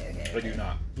roll. Okay. I do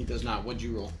not. He does not. What'd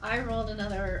you roll? I rolled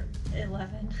another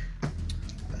 11.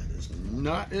 That is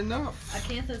not enough.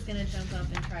 Acantha's gonna jump up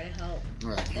and try to help. All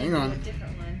right, And hang do on. a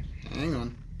different one. Hang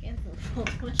on. Acantha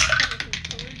rolled much better than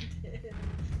Thorn did.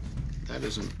 That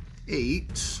is an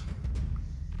 8.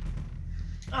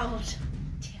 Oh,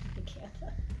 damn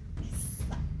Acantha. You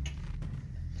suck.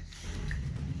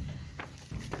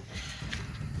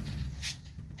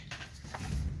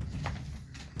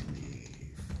 Let me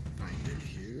find it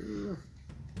here.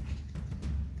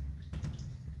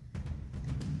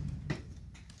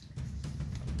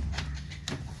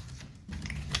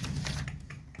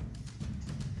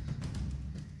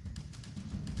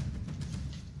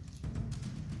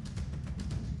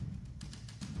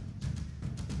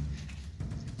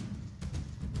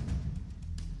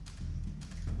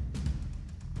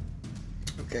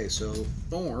 Okay, so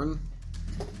Thorn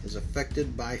is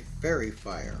affected by fairy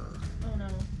fire. Oh no.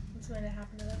 What's going to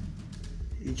happen to them?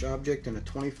 Each object in a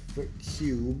 20-foot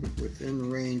cube within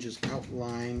range is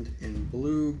outlined in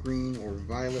blue, green, or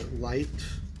violet light.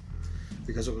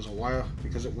 Because it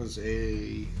was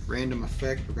a random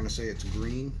effect, we're going to say it's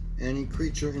green. Any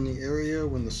creature in the area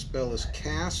when the spell is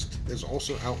cast is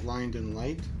also outlined in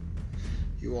light.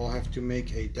 You all have to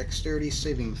make a dexterity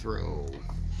saving throw.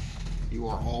 You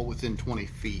are all within 20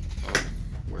 feet of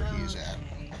where he's at.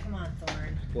 Okay, come on,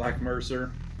 Thorn. Black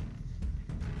Mercer.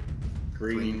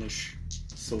 Green. Greenish.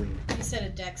 Celine. You said a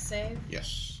dex save?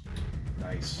 Yes.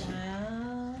 Nice.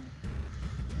 Well,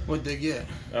 What'd they get?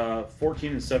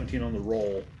 14 and 17 on the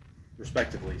roll,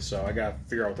 respectively. So I gotta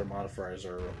figure out what their modifiers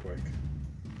are real quick.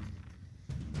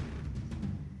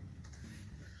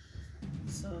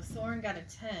 so Thorn got a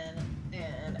 10,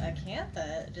 and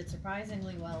Acantha did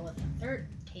surprisingly well with a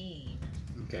 13.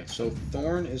 Okay, so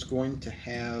Thorn is going to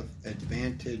have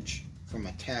advantage from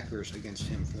attackers against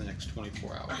him for the next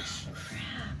 24 hours. Oh,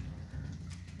 crap.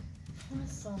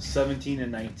 Thorn's so 17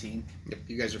 and 19. Yep,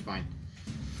 you guys are fine.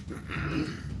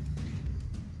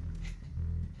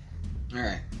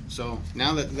 Alright, so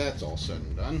now that that's all said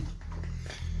and done.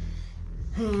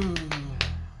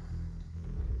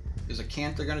 Is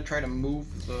Acantha going to try to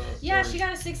move the... Yeah, or- she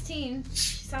got a 16.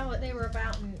 She saw what they were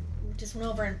about and just went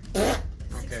over and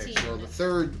 16. Okay, so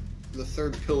the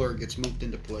third pillar gets moved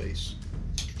into place.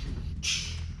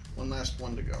 One last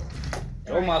one to go.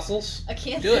 Go Alright. muscles.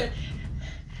 Acantha, Do it.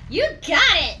 you got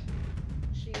it!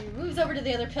 She moves over to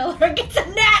the other pillar and gets a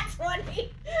nat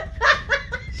 20.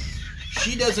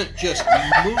 She doesn't just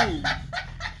move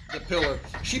the pillar.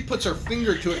 She puts her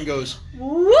finger to it and goes,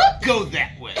 Whoop! go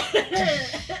that way.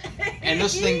 And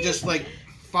this thing just like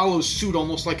follows suit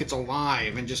almost like it's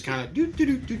alive and just kind of do do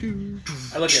do do do.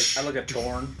 I look at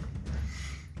Thorn.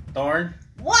 Thorn,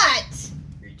 What?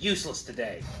 you're useless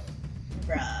today.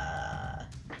 Bruh.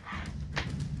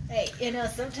 Hey,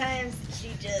 sometimes she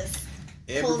just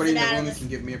Everybody in it the out of room the can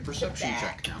give me a perception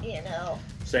check back, now.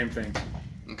 Same thing.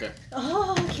 Okay.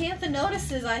 Oh, Acantha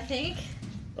notices, I think.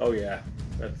 Oh yeah,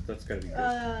 that's gotta be good.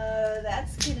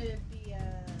 That's gonna be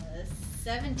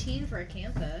 17 for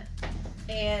Acantha.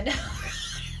 And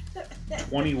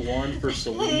 21 for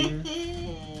Celine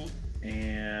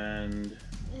and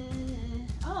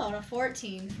and a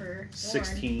 14 for Thorn.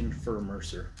 16 for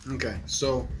Mercer. Okay.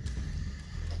 So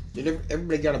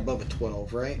Everybody got above a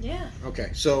 12, right? Yeah.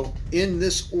 Okay, so in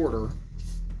this order,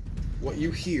 what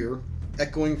you hear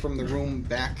echoing from the room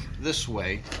back this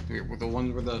way, the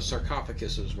one where the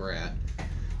sarcophaguses were at,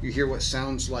 you hear what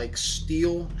sounds like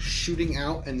steel shooting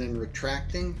out and then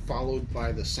retracting, followed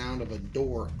by the sound of a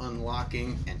door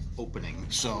unlocking and opening.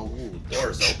 So,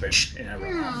 Doors open. And I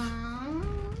run off.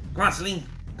 Come on, Celine.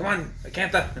 Come on,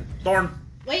 Acantha, Thorn.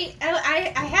 Wait,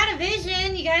 I had a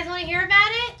vision. You guys want to hear about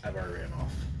it? I've already ran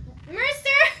off. Mercer!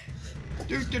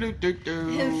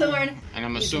 And Thorn. And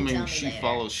I'm You can assuming tell me she later.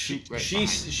 follows suit right behind.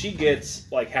 She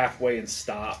gets like halfway and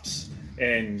stops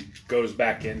and goes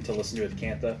back in to listen to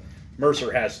Acantha.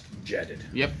 Mercer has jetted.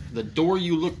 Yep, the door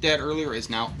you looked at earlier is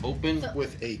now open So-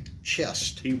 with a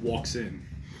chest. He walks in.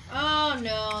 Oh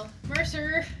no.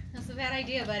 Mercer, that's a bad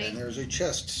idea, buddy. And there's a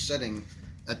chest sitting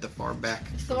at the far back.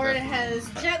 of Thorn that room. has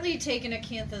gently taken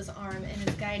Acantha's arm and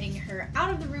is guiding her out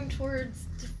of the room towards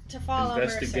to follow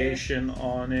Investigation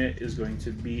on it is going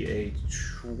to be a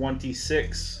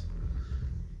 26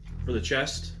 for the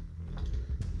chest.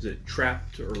 Is it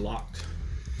trapped or locked?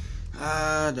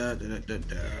 If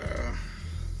The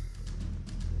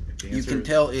You answer can is-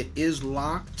 tell it is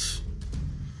locked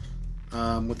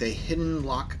with a hidden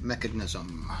lock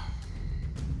mechanism. Mercer.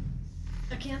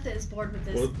 Acantha is bored with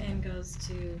this What? and goes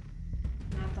to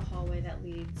not the hallway that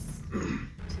leads to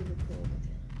the pool with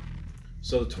him.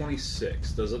 So the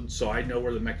 26 does it. So I know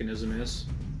where the mechanism is.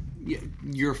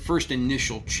 Your first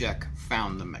initial check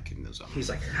found the mechanism. He's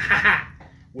like, ha ha!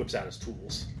 Whips out his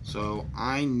tools. So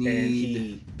I And need.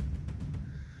 he.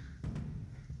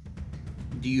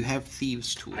 Do you have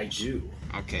thieves' tools? I do.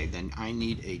 Okay, then I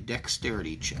need a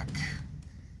dexterity check.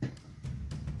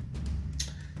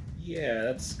 Yeah,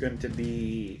 that's going to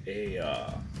be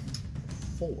a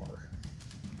 4.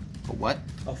 A what?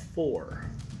 A 4.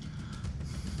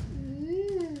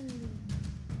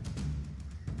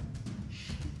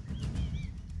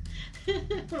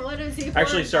 What is he?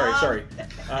 Actually, for, sorry.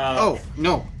 Bob? Oh,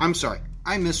 no, I'm sorry.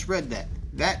 I misread that.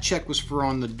 That check was for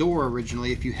on the door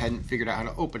originally if you hadn't figured out how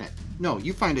to open it. No,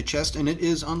 you find a chest and it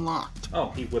is unlocked. Oh,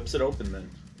 he whips it open then.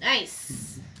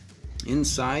 Nice.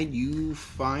 Inside, you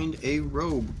find a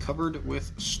robe covered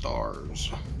with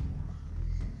stars.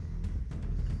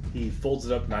 He folds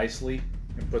it up nicely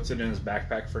and puts it in his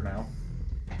backpack for now.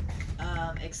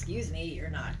 Excuse me, you're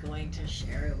not going to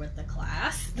share it with the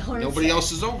class? Thorn Nobody said-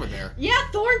 else is over there. Yeah,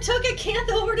 Thorn took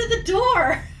Acantha over to the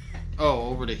door. Oh,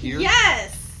 over to here?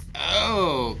 Yes.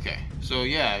 Oh, okay. So,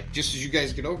 yeah, just as you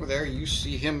guys get over there, you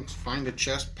see him find a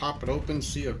chest, pop it open,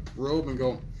 see a robe, and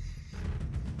go,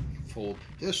 fold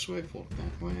this way, fold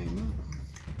that way.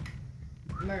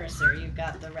 Mercer, you've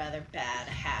got the rather bad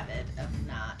habit of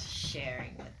not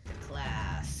sharing with the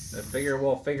class. I figure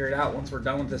we'll figure it out once we're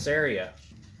done with this area.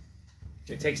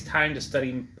 It takes time to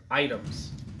study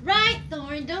items. Right,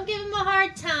 Thorn, don't give him a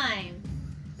hard time.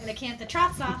 And Acantha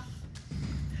trots off.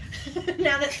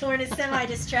 Now that Thorn is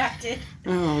semi-distracted,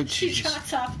 Oh, she jeez.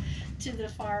 trots off to the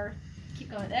far...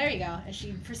 Keep going. There you go. And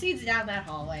she proceeds down that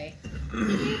hallway.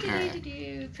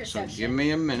 So, Perception. give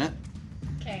me a minute.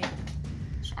 Okay.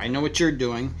 So I know what you're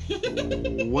doing.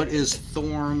 What is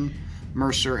Thorn,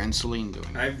 Mercer, and Celine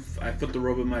doing? I put the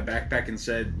robe in my backpack and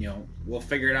said, We'll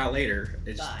figure it out later.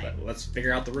 Fine. Let's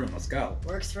figure out the room. Let's go.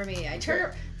 Works for me.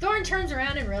 Thorn turns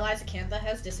around and realizes Acantha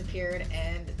has disappeared,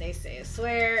 and they say a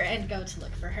swear and go to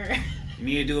look for her. You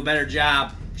need to do a better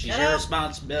job. She's Shut your up.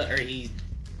 responsibility. Or he,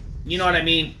 you know what I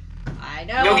mean. I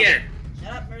know. Go get her.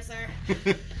 Shut up, Mercer.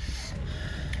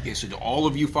 Okay, so do all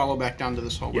of you follow back down to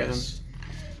this hallway yes. then?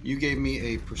 You gave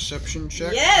me a perception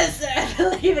check. Yes, I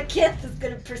believe Acantha's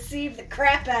going to perceive the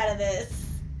crap out of this.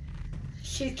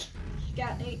 She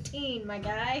got an 18, my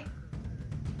guy.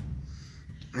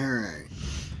 Alright.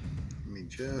 Give me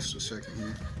just a second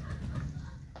here.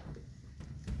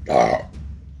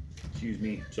 Excuse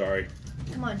me. Sorry.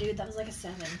 Come on, dude. That was like a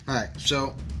 7. Alright,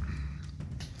 so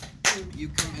you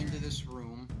come into this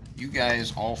room. You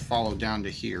guys all follow down to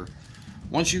here.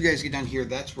 Once you guys get down here,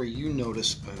 that's where you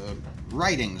notice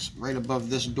writings right above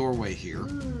this doorway here.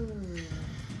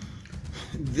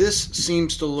 This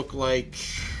seems to look like...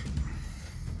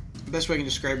 The best way I can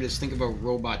describe it is think of a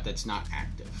robot that's not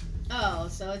active. Oh,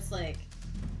 so it's like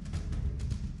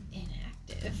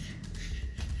inactive.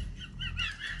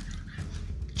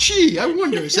 Gee, I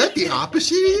wonder, is that the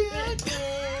opposite of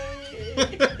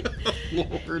that?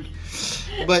 Lord.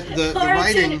 But the Or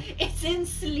writing... it's in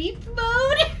sleep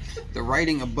mode. The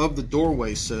writing above the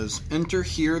doorway says, "Enter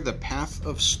here the path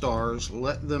of stars,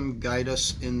 let them guide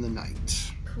us in the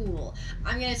night." Cool.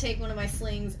 I'm gonna take one of my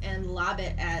slings and lob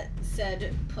it at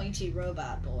said pointy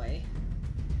robot boy.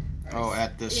 Oh,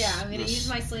 at this. Yeah, I'm gonna this- use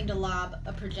my sling to lob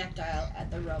a projectile at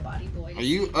the robot-y boy. Are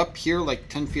you up here, like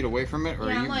 10 feet away from it, or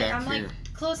Yeah, are you I'm back here?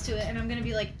 like close to it, and I'm gonna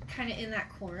be like kind of in that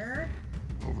corner.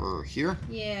 Over here?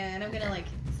 Yeah, and I'm gonna like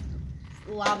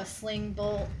lob a sling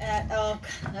bolt at. Oh,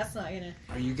 that's not gonna.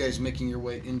 Are you guys making your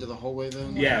way into the hallway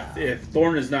then? Yeah, if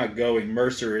Thorn is not going,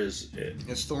 Mercer is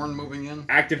Is Thorn moving in?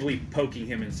 actively poking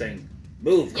him and saying,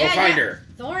 "Move, go Yeah, find yeah. her."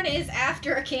 Thorn is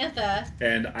after Acantha.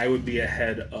 And I would be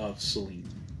ahead of Celine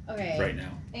Okay. right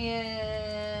now.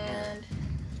 And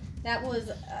that was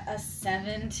a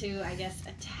 7 to, I guess,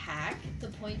 attack the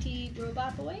pointy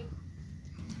robot boy.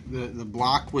 The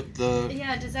block with the...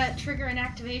 Yeah, does that trigger an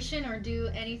activation or do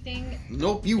anything?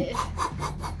 Nope, you...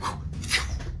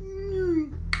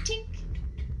 Tink.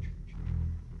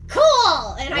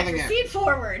 Cool! And I Nothing proceed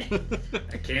forward.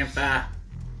 I can't.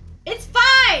 It's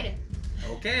fine!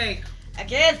 Okay.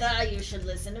 Acantha, you should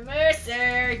listen to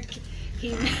Mercer.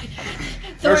 He,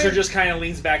 Mercer Thorn, just kind of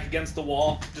leans back against the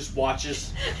wall, just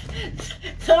watches.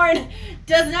 Thorn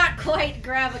does not quite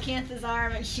grab Acantha's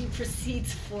arm and she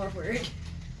proceeds forward.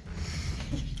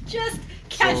 Just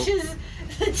catches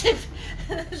the tip.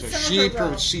 So some she of her rope.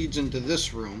 proceeds into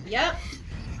this room, Yep.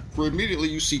 where immediately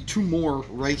you see two more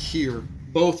right here,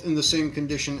 both in the same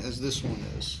condition as this one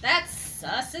is. That's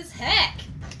sus as heck.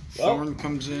 Well- Thorn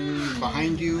comes in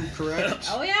behind you, correct?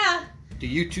 Oh yeah. Do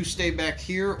you two stay back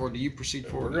here, or do you proceed We're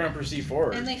forward? going to proceed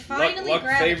forward. And they finally luck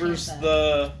grab favors Acantha.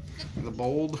 the... The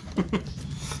bold?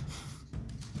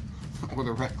 Or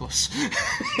the reckless?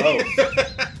 Both.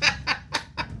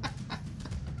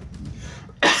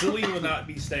 Celine would not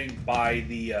be staying by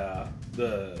the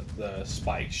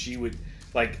spike. She would,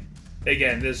 like,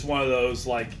 again, this is one of those,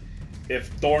 like, if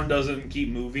Thorn doesn't keep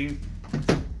moving,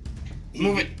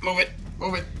 Move it, move it,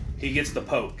 move it. he gets the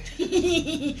poke.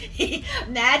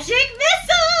 Magic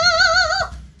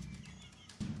missile!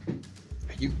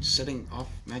 Are you setting off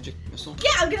magic missile?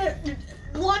 Yeah, I'm gonna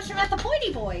launch him at the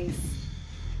pointy boys.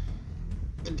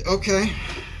 Okay.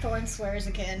 Thorn swears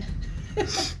again.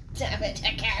 Damn it,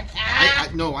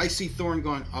 Acantha. I see Thorn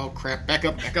going, oh crap, back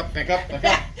up, back up, back up, back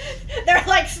up. They're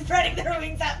like spreading their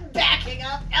wings out and backing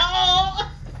up. No!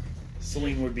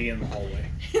 Celine would be in the hallway.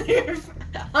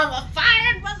 I'm a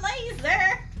fired my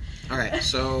laser. Alright,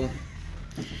 so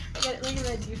Look at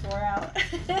that D4 out.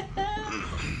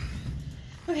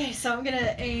 Okay, so I'm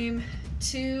gonna aim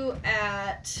 2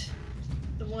 at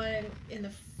the one in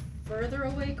the further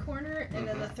away corner, and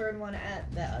then the third one at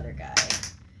the other guy.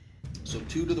 So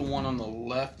 2 to the one on the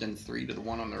left and 3 to the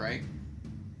one on the right?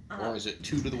 Or is it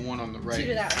 2 to the one on the right 2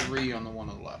 to that and one. 3 on the one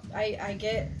on the left? I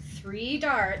get 3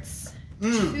 darts.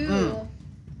 Mm, 2 mm.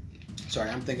 Sorry,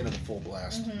 I'm thinking of the full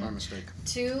blast. Mhm. My mistake.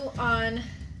 2 on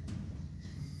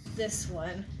this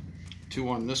one. 2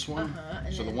 on this one?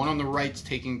 And So the then- one on the right's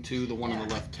taking 2, the one on the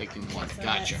Yeah. left taking 1. So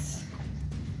Gotcha. that's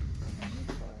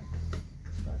 4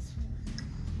 +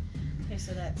 1. Okay,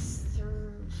 so that's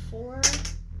 4.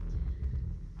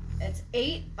 It's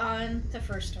 8 on the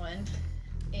first one,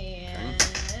 and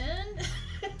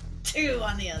 2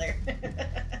 on the other.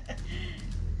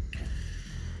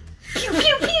 Pew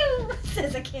pew pew!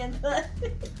 Says Acantha.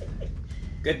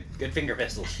 Good finger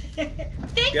pistols.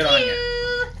 Thank Good on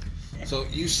you. So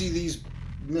you see these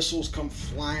missiles come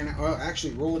flying out. Oh,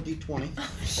 actually, roll a d20.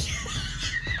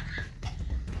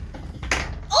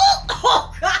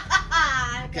 Oh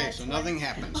God! Okay, so nothing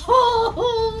happens.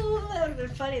 Oh, that would have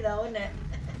been funny though, wouldn't it?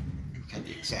 Got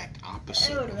the exact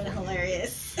opposite. That would have been of what you-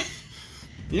 hilarious.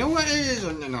 You know what it is?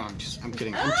 No, I'm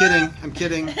kidding. I'm kidding. I'm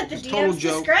kidding. The It's a total DM's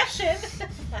joke. discretion.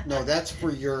 No, that's for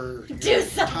your Do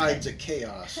something. tides of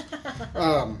chaos.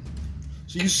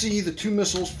 So you see the 2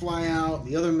 missiles fly out,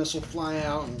 the other missile fly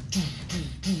out,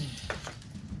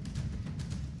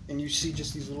 and you see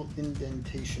just these little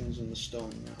indentations in the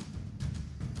stone now.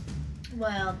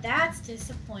 Well, that's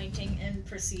disappointing, and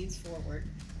proceeds forward.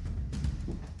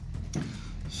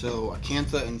 So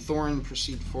Acantha and Thorn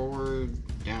proceed forward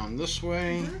down this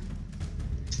way,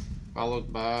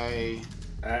 followed by...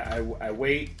 I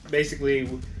wait. Basically,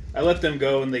 I let them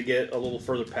go and they get a little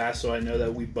further past, so I know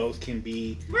that we both can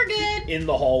be We're good. in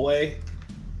the hallway.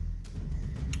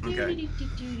 Okay.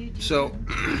 So,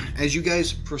 as you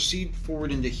guys proceed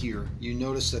forward into here, you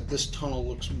notice that this tunnel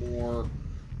looks more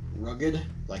rugged,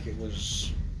 like it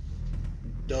was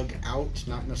dug out,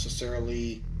 not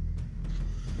necessarily...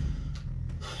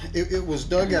 It was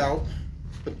dug out,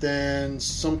 but then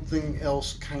something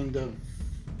else kind of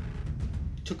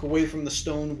took away from the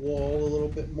stone wall a little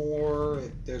bit more.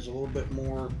 There's a little bit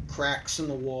more cracks in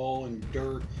the wall and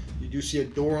dirt. You do see a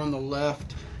door on the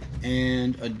left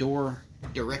and a door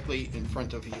directly in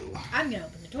front of you. I'm gonna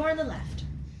open the door on the left.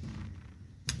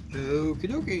 Okie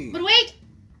dokie. But wait!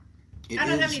 It I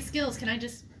don't have is- any skills. Can I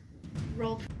just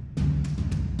roll?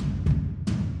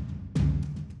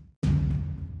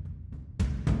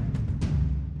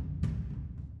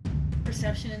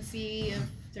 Perception and see if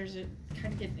there's a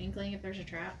kind of get an inkling if there's a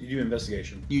trap. You do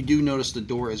investigation. You do notice the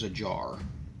door is ajar.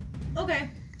 Okay,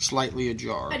 Slightly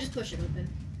ajar. I just push it open.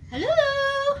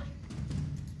 Hello.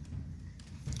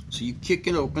 So you kick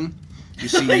it open. You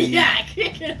see. Yeah,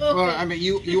 kick it open. Well, I mean,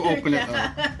 you open it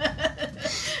up.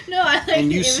 No, I like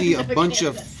And you the see a image bunch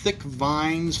of Acantha. thick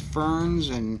vines, ferns,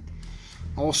 and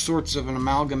all sorts of an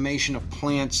amalgamation of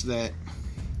plants that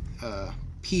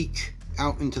peek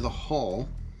out into the hall.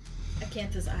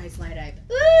 Acantha's eyes light up.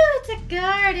 Ooh, it's a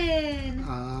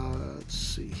garden. Let's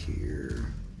see here.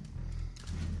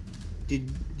 Did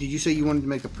you say you wanted to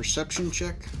make a perception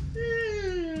check?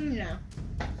 No.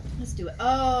 Let's do it.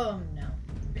 Oh no,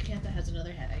 Acantha has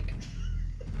another headache.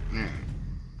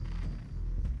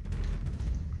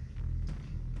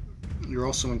 You're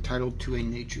also entitled to a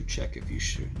nature check if you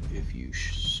should.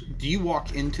 Do you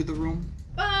walk into the room?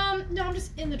 No, I'm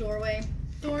just in the doorway.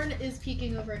 Thorn is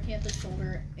peeking over Acantha's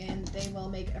shoulder, and they will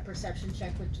make a perception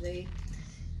check, which they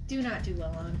do not do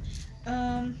well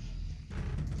on.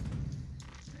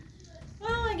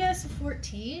 Well, I guess a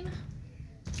 14.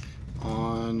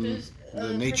 On Just,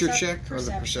 the nature check or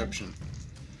the perception. perception?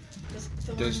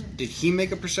 Thorn, Did he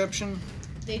make a perception?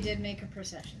 they did make a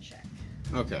perception check.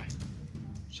 Okay.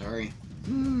 Sorry.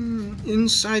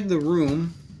 Inside the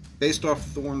room, based off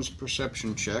Thorn's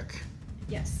perception check,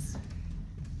 Yes.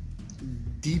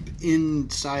 deep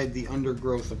inside the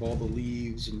undergrowth of all the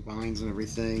leaves and vines and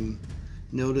everything,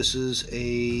 notices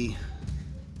a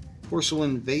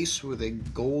porcelain vase with a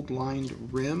gold-lined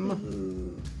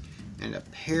rim and a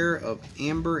pair of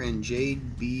amber and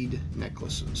jade bead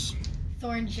necklaces.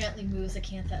 Thorn gently moves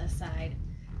Acantha aside.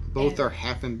 Both And- are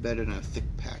half embedded in a thick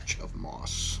patch of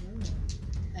moss.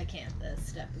 Acantha,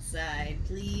 step aside,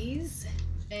 please.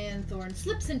 And Thorn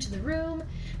slips into the room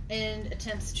and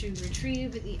attempts to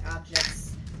retrieve the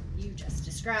objects you just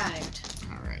described.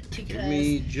 Alright, give Because-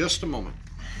 me just a moment.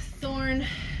 Thorn,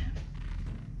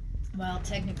 well,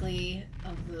 technically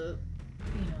of the,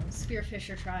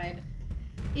 Spearfisher tribe,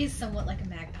 is somewhat like a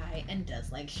magpie and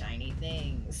does like shiny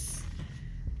things.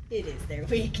 It is their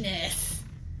weakness.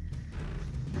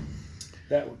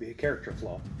 That would be a character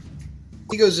flaw.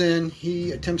 He goes in,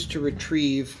 he attempts to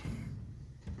retrieve.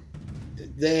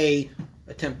 They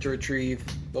attempt to retrieve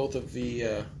both of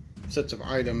the sets of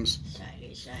items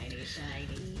Shiny, shiny,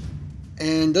 shiny.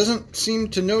 and doesn't seem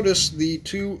to notice the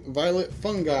two violet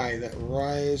fungi that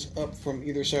rise up from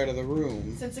either side of the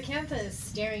room. Since Acantha is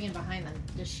staring in behind them,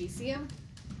 does she see him?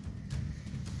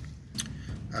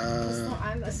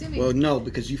 I'm assuming. Well, no,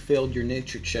 because you failed your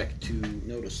nature check to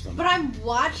notice them. But I'm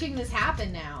watching this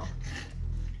happen now.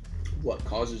 What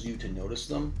causes you to notice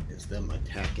them is them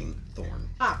attacking Thorn.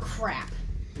 Ah, crap.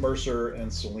 Mercer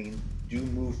and Celine do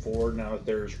move forward now that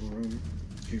there's room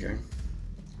to Okay.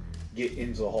 get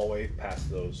into the hallway past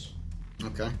those.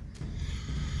 Okay.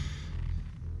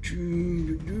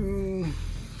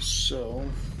 So,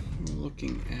 we're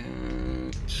looking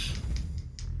at...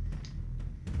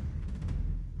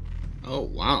 Oh,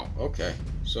 wow. Okay.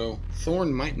 So,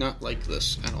 Thorn might not like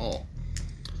this at all.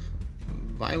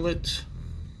 Violet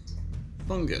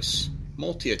fungus.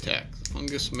 Multi-attack. The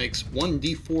fungus makes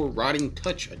 1d4 rotting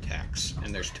touch attacks,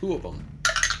 and there's 2 of them.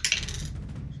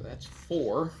 So that's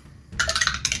 4.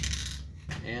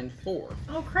 And 4.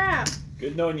 Oh, crap.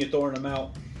 Good knowing you throwing them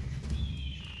out.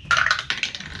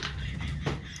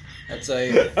 That's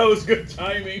a... That was good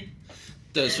timing.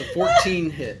 Does a 14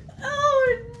 hit.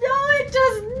 Oh, no, it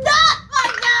does not,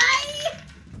 my guy!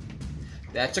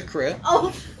 That's a crit.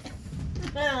 Oh.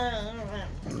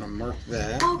 I'm gonna mark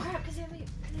that. Oh, crap, because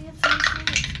they have so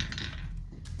much.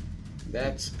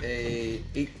 That's a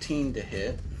 18 to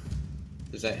hit.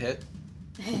 Does that hit?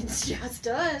 It just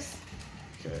does.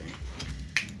 Okay.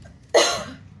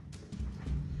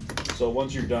 So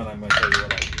once you're done, I'm going to tell you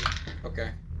what I do. Okay.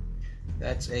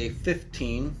 That's a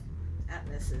 15. That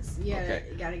misses. Yeah, Okay.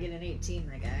 you gotta get an 18,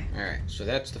 my guy. Alright, so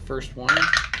that's the first one.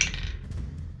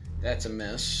 That's a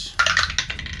miss.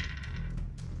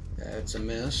 That's a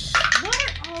miss.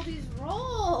 What are all these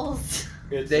rolls?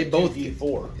 It's They a both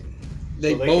 2d4.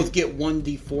 They So they both can- get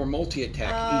 1d4 multi-attack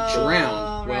each Oh,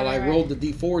 round. right, Well, I right, rolled the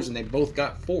d4s and they both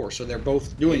got 4, so they're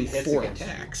both doing It hits 4 against you.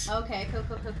 attacks. Okay, cool.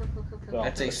 Well,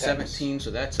 That's a attacks. 17, so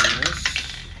that's a miss.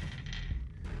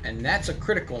 And that's a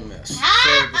critical miss.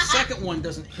 So the second one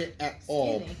doesn't hit at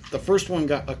all. Excuse me. The first one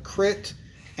got a crit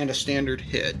and a standard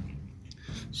hit.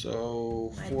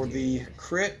 So for the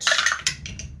crit...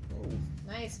 Oh,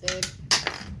 Nice, babe.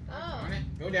 Oh, on it.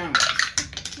 Go down.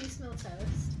 do you smell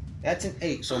toast? That's an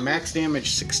 8, so max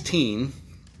damage 16.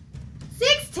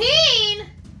 16?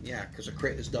 Yeah, because a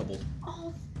crit is doubled.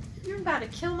 Oh, you're about to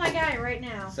kill my guy right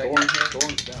now.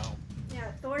 Thorn's down.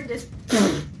 Yeah, Thorn just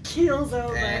keels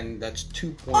over. And that's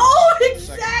 2 points. Oh, per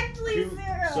second. exactly 0.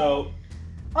 So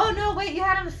Oh no, wait, you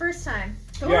had him the first time.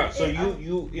 Thorn, yeah, so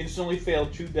you instantly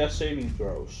failed 2 death saving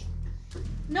throws.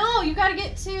 No, you gotta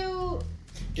get to.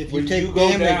 If When you take you go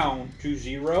damage, down to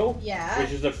 0, Yeah.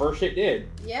 which is the first it did,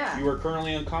 Yeah. you are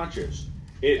currently unconscious.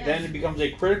 It Yeah. then it becomes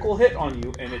a critical hit on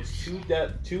you, and it's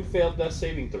 2 failed death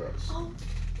saving throws. Oh,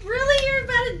 really? You're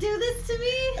about to do this to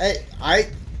me?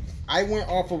 I went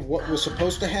off of what was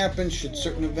supposed to happen should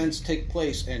certain events take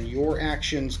place, and your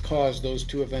actions caused those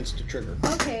 2 events to trigger.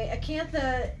 Okay,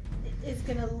 Acantha is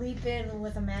gonna leap in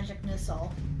with a magic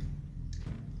missile.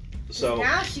 So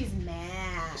Now she's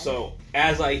mad. So,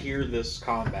 as we hear this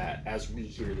combat,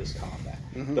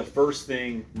 Mhm. the first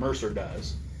thing Mercer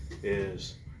does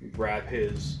is grab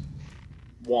his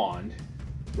wand,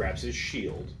 grabs his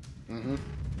shield. Mm-hmm.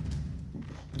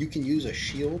 You can use a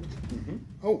shield? Mm-hmm.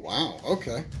 Oh, wow.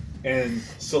 Okay. And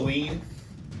Celine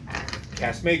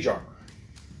casts Mage Armor.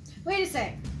 Wait a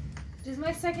sec. Is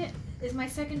my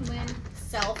second wind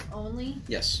self only?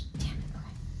 Yes. Damn it.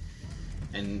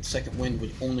 Okay. And second wind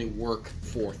would only work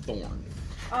for Thorn.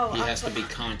 Oh, He has to be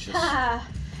conscious. Helps.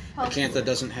 Acantha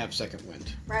doesn't have second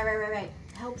wind. Right.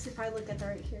 Helps if I look at the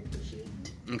right character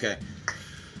sheet. Okay.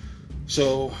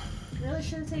 So, Really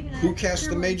should have taken who cast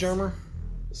the mage armor?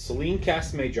 Celine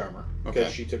casts Mage Armor because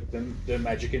Okay. she took the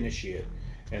Magic Initiate,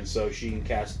 and so she can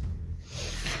cast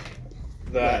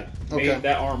that Right. Okay.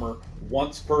 that armor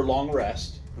once per long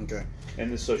rest, Okay.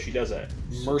 and so she does that.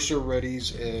 Mercer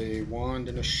readies a wand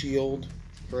and a shield,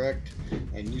 correct?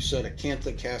 And you said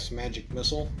Acantha casts magic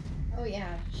missile. Oh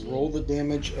yeah. Roll the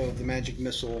damage of the magic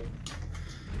missile.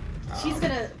 She's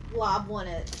gonna lob one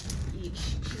at each.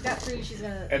 She's got 3. She's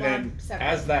gonna And lob then, separate.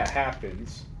 as that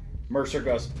happens, Mercer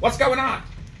goes, "What's going on?"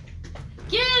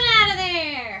 Get out of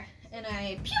there! And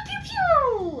I pew pew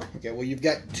pew. Okay, well you've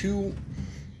got two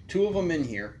of them in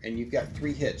here, and you've got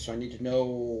 3 hits. So I need to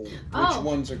know which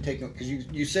ones are taking. Because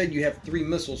you said you have 3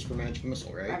 missiles for magic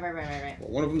missile, right? Right. Well,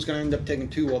 one of them's going to end up taking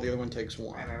 2, while the other one takes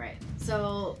 1. Right.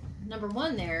 So number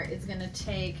 1 there is gonna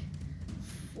take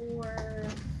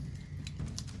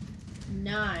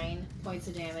 9 points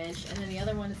of damage, and then the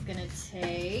other one is gonna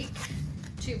take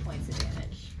 2 points of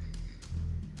damage.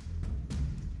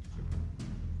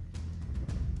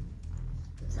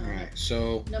 So All right.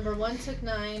 So number 1 took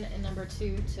 9, and number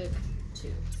 2 took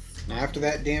 2. now after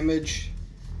that damage,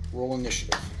 roll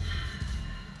initiative.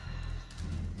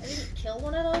 I didn't kill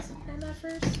one of those on that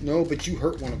first. No, but you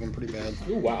hurt one of them pretty bad.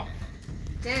 Ooh, wow.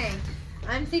 Dang.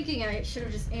 I'm thinking I should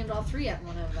have just aimed all 3 at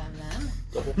one of them then.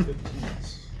 Double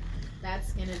 15s.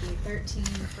 That's gonna be 13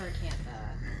 for Acantha.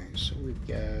 Alright, so we've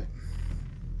got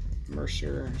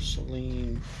Mercer,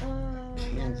 Celine,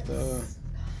 Acantha. That's-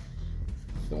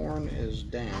 Thorn is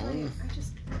down, I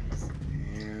just.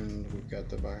 and we've got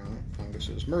the violent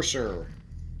funguses. Mercer,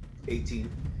 18.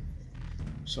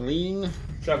 Celine,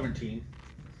 17.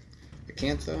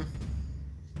 Acantha.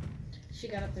 She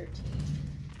got a 13.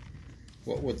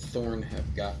 What would Thorn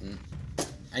have gotten?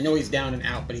 I know he's down and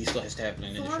out, but he still has to have an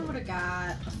initial. Thorn would have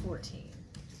got a 14.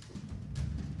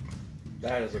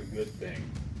 That is a good thing.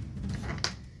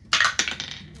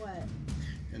 What?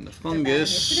 And the For bad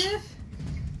fungus. initiative?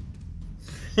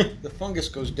 The fungus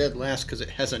goes dead last because it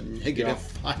has a negative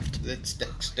 5 to its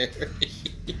dexterity.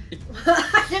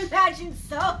 I'd imagine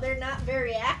so. They're not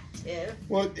very active.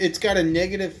 Well, it's got a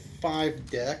negative 5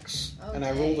 dex, and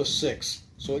I Okay. rolled a 6,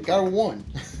 so it got a 1.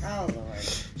 Oh, Lord.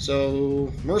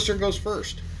 So Mercer goes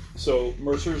first. So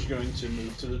Mercer's going to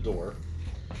move to the door,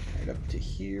 Right up to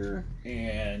here.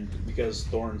 and because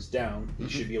Thorn's down, he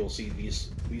should be able to see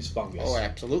these fungus. Oh,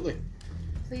 absolutely.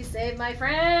 Please save my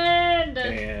friend!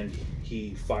 And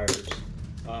he fires.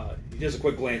 He does a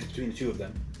quick glance between the 2 of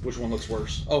them. Which one looks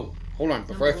worse? Oh, hold on.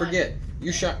 Before I Number forget,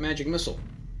 you shot magic missile.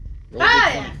 Roll a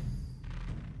Hi!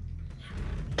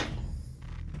 d20.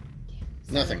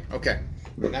 Nothing. Okay.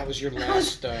 And that was your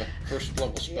last first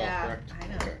level spell, Yeah, correct? I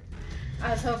know. Okay.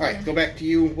 I was All hoping right, go back to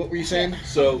you. What were you saying?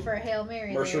 So for a Hail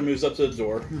Mary. Mercer there. moves up to the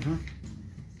door Mm-hmm.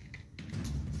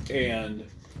 and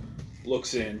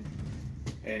looks in,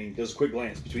 and he does a quick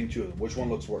glance between the 2 of them. Which one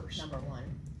looks worse? Number 1.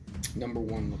 Number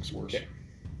 1 looks worse. Okay.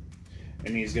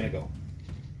 And he's gonna go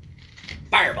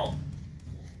Firebolt.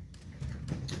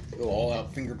 Go all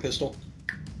out finger pistol.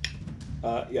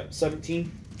 Yep,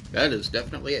 17. That is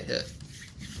definitely a hit.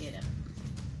 Get him.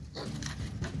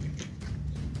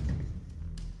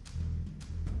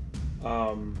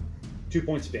 2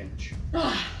 points of damage.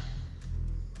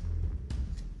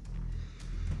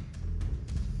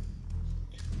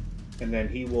 and then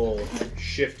he will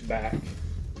shift back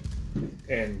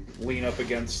and lean up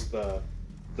against the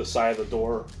side of the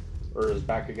door, or his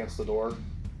back against the door,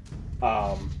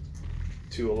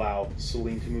 to allow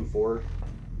Celine to move forward.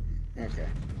 Okay.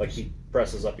 Like he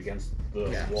presses up against the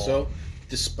wall. So,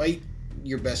 despite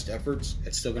your best efforts,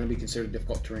 it's still going to be considered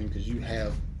difficult terrain because you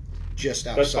have just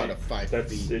outside of 5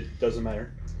 feet. It doesn't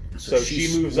matter. So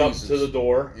she moves up to the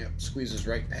door. Yep, squeezes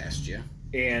right past you.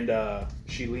 And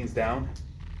she leans down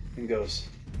and goes,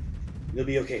 "You'll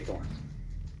be okay, Thorn.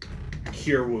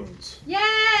 Cure wounds."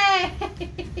 Yay!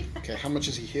 Okay, how much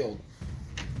is he healed?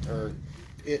 Or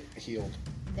it healed?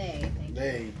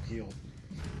 They healed.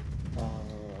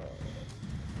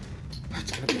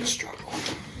 That's going to be a struggle.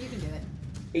 You can do it.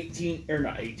 18, or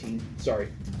not 18, sorry.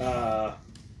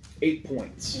 8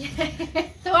 points.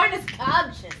 Thorn is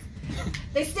conscious.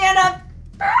 They stand up.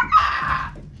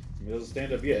 He doesn't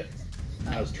stand up yet.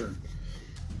 Now his turn.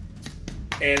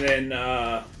 And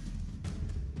then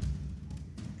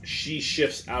she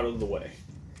shifts out of the way.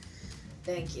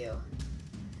 Thank you.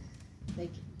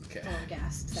 Thank you. Okay. Thorn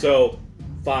gasps. So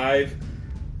 5,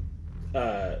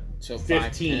 So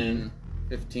 15,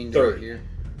 15 30. right here.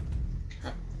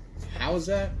 How is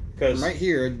that? Because From right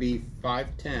here, it'd be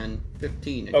 5, 10,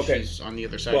 15, and Okay. she's on the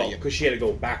other side of you. because she had to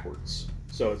go backwards.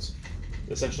 So it's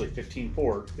essentially 15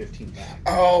 forward, 15 back.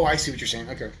 Oh, I see what you're saying.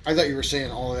 Okay. I thought you were saying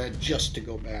all of that just to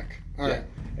go back. All right.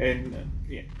 And,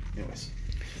 anyways.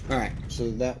 All right.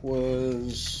 So that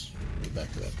was... Get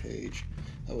back to that page.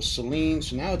 That was Celine.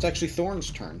 So now it's actually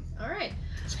Thorn's turn. All right.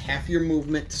 It's half your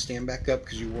movement to stand back up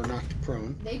because you were knocked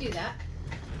prone. They do that.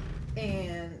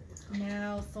 And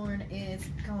now Thorn is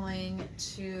going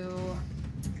to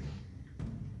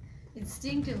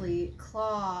instinctively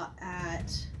claw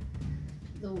at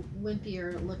the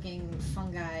wimpier looking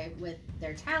fungi with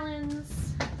their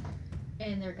talons.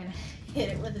 And they're going to hit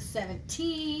it with a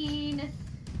 17.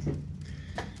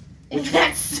 And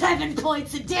that's 7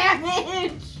 points of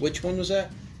damage! Which one was that?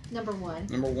 Number 1.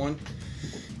 Number 1?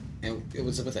 And it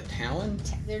was with a talon?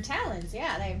 Their talons,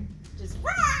 yeah, they just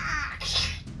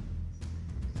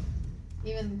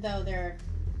even though they're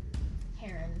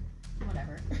heron,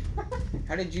 whatever.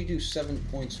 How did you do 7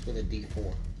 points with a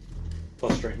D4?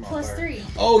 Plus strength modifier. Plus 3.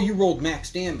 Oh, you rolled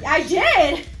max damage. I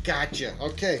did! Gotcha.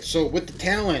 Okay, so with the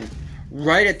talon,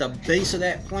 right at the base of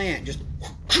that plant, just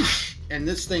and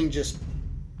this thing just,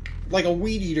 like a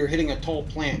weed eater hitting a tall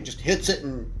plant, just hits it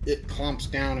and it clumps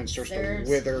down and starts to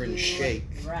wither and shake.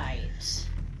 Right.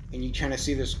 And you kind of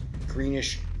see this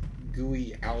greenish,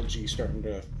 gooey algae starting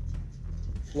to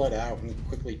flood out and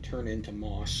quickly turn into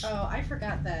moss. Oh, I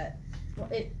forgot that. Well,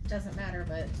 it doesn't matter,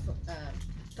 but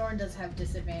Thorn does have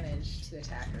disadvantage to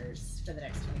attackers for the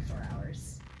next 24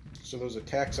 hours. So those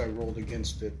attacks I rolled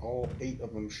against it, all 8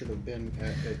 of them should have been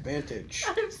at advantage.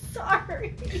 I'm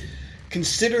sorry.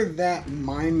 Consider that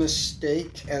my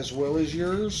mistake as well as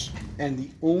yours, and the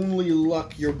only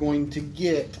luck you're going to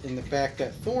get in the fact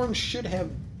that Thorn should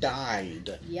have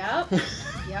died. Yep.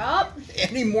 Yep.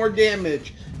 Any more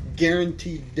damage,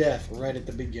 guaranteed death right at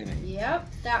the beginning. Yep.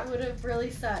 That would have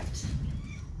really sucked.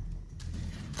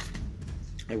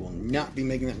 I will not be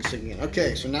making that mistake again.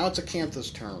 Okay, so now it's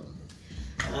Acantha's turn.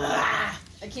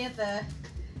 Acantha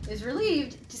is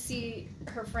relieved to see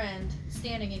her friend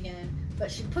standing again, but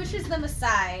she pushes them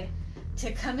aside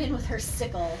to come in with her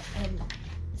sickle and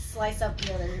slice up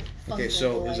the other fungal Okay,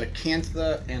 so boy. is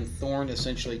Acantha and Thorn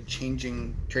essentially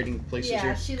trading places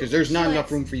Yeah, here? Because there's not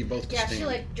enough room for you both to Yeah,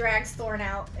 stand. she drags Thorn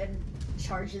out and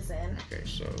charges in. Okay,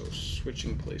 so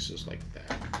switching places like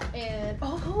that. And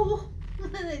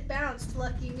they bounced.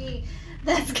 Lucky me.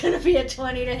 That's gonna be a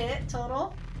 20 to hit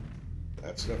total.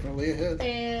 That's definitely a hit.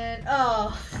 And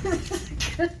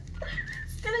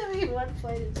it's gonna be 1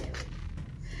 point of damage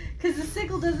because the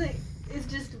sickle is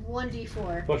just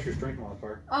 1d4 Plus your strength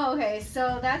modifier. Oh, okay,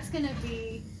 so that's gonna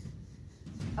be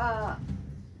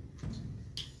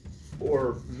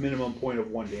Or minimum point of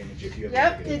 1 damage if you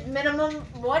have it's minimum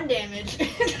 1 damage. Do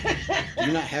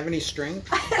you not have any strength?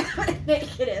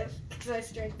 Negative because my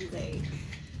strength is 8.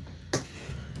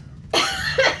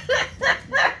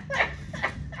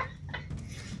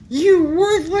 You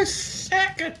worthless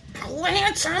sack of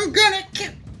plants! I'm gonna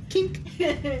kink.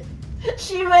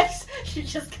 She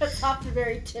just cuts off the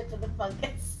very tip of the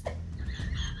fungus.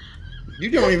 You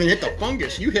don't even hit the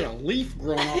fungus. You hit a leaf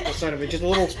growing off the side of it. Just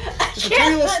a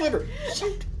tiny little sliver.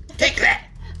 Take that.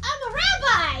 I'm a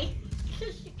rabbi.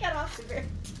 She cut off the very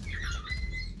tip.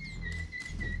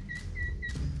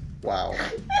 Wow.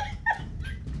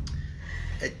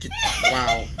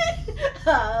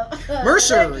 Wow.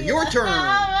 Mercer, your turn.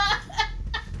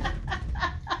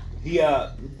 He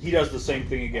does the same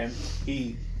thing again.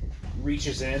 He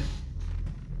reaches in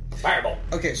Fireball.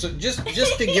 Okay, so just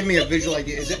to give me a visual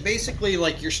idea, is it basically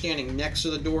like you're standing next to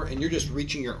the door and you're just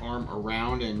reaching your arm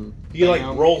around and He like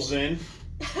rolls in.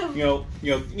 You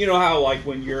know how like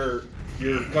when you're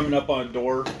coming up on a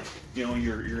door,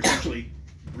 you're essentially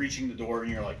reaching the door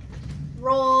and you're like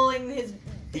rolling his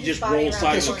just body rolls around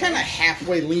sideways. the so kind of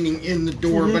halfway leaning in the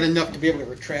door, Mhm. but enough to be able to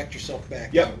retract yourself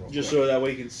back. Yep, out real just quick. so that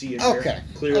way you can see in Okay, there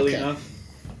clearly okay. enough.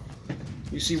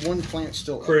 You see one plant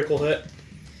still up. Critical hit.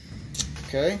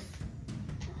 Okay.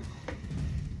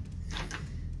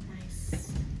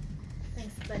 Nice.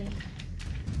 Thanks, buddy.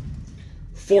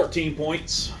 14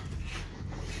 points.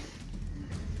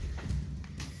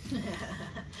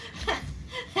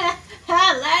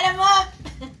 Light him up!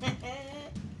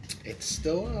 It's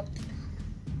still up.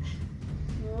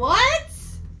 What?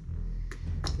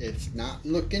 It's not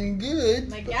looking good.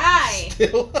 My but guy.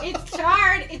 Still up. It's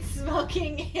charred, it's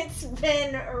smoking, it's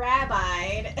been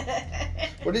rabbied.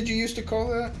 What did you used to call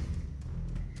that?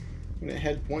 When it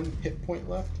had one hit point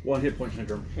left? 1 hit point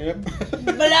syndrome. Yep.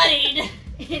 Bloodied.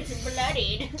 It's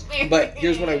bloodied. But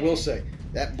here's what I will say.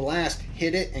 That blast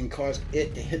hit it and caused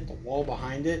it to hit the wall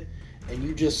behind it. And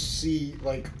you just see,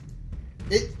 like,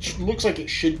 it looks like it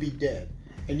should be dead.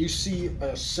 And you see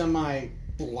a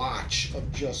semi-blotch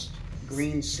of just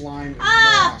green slime and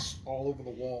moss all over the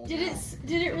wall. Did now.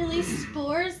 it release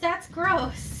spores? That's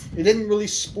gross. It didn't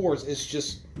release spores. It's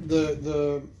just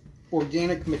the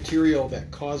organic material that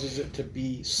causes it to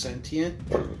be sentient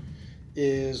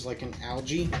is like an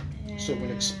algae. So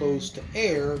when exposed to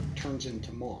air, it turns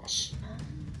into moss.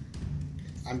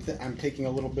 I'm taking a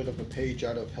little bit of a page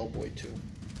out of Hellboy 2.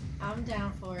 I'm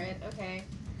down for it. Okay.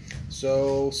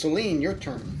 So Celine, your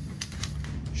turn.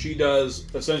 She does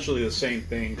essentially the same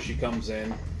thing. She comes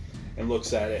in and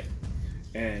looks at it,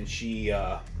 and she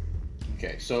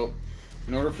Okay, so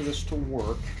in order for this to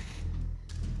work,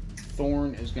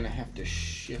 Thorn is going to have to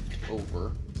shift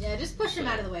over. Yeah, just push him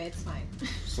out of the way. It's fine.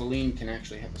 Celine can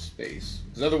actually have a space.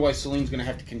 Because otherwise Celine's going to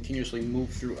have to continuously move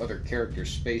through other characters'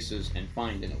 spaces and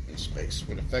find an open space,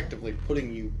 with effectively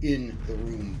putting you in the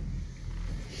room.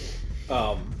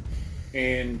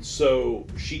 and so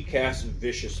she casts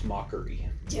Vicious Mockery.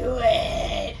 Do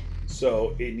it.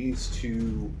 So it needs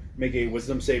to make a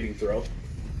Wisdom saving throw.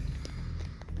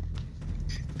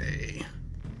 A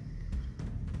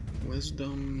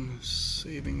Wisdom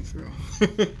saving throw.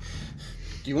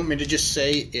 Do you want me to just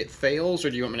say it fails,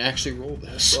 or do you want me to actually roll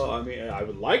this? Well, I mean, I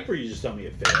would like for you to just tell me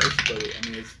it fails, but I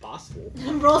mean, it's possible.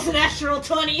 Rolls a natural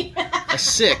 20. A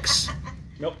 6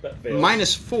 Nope, that fails.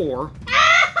 minus 4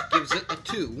 gives it a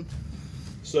 2.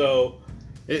 So,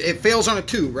 It fails on a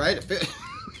 2, right?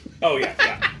 oh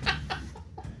yeah.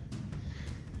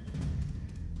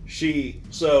 She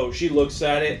looks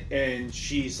at it and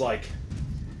she's like,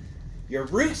 "Your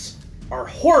roots are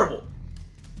horrible,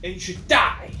 and you should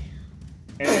die."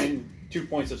 And 2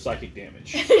 points of psychic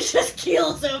damage. It just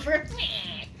keels over.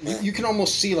 You can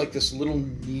almost see like this little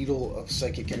needle of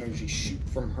psychic energy shoot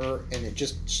from her, and it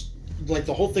just, like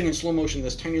the whole thing in slow motion,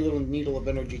 this tiny little needle of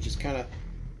energy just kind of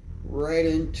right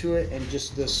into it, and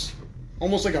just this,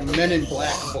 almost like a Men in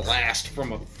Black blast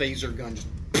from a phaser gun,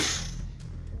 just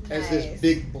as this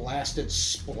big blasted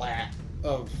splat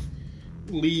of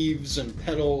leaves and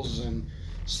petals and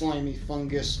slimy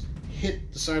fungus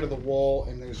hit the side of the wall,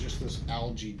 and there's just this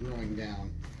algae growing down.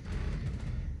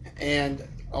 And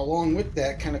along with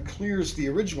that, kind of clears the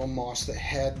original moss that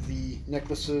had the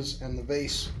necklaces and the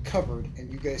vase covered, and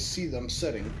you guys see them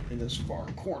sitting in this far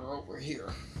corner over here.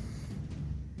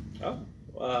 Oh,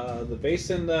 the vase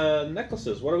and the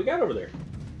necklaces. What do we got over there?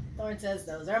 Thorn says,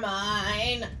 "Those are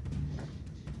mine."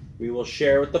 We will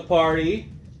share with the party.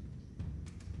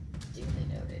 Duly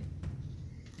noted.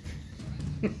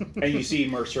 And you see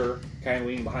Mercer kind of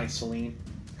leaning behind Celine.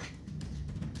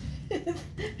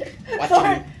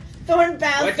 Thorn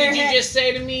bows What their did you head. just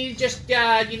say to me just,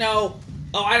 I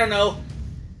don't know,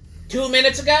 2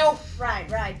 minutes ago? Right,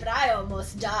 but I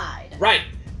almost died. Right.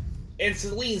 And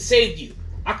Celine saved you.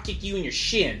 I'll kick you in your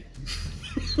shin.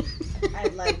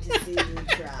 I'd like to see you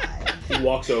try. He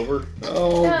walks over.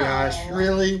 Oh No. gosh,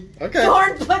 really? Okay.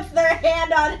 Thorn puts their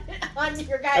hand on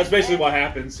your guy's That's basically head. what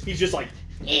happens. He's just like,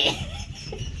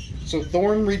 So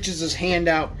Thorn reaches his hand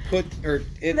out, Their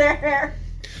hair.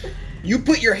 you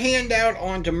put your hand out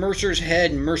onto Mercer's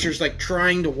head, and Mercer's like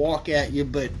trying to walk at you,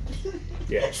 but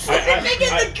yeah. Slipping in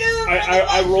the goo for the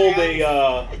I rolled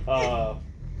mushrooms.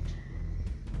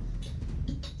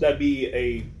 that'd be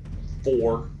a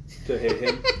 4 to hit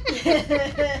him.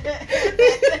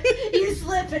 You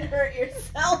slip and hurt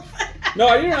yourself. No,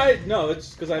 I didn't. No,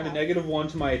 it's because I have a -1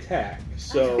 to my attack.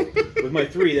 So with my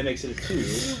 3, that makes it a 2.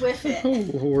 You whiff it. oh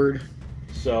Lord.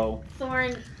 So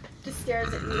Thorn just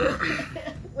stares at you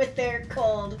with their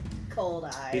cold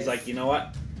eyes. He's like, you know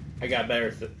what? I got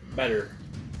better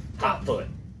hot foot.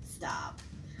 Stop.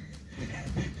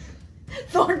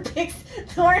 Thorn, what's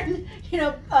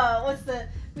the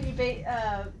when you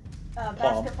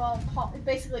basketball?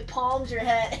 Basically palms your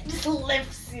head and just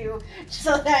lifts you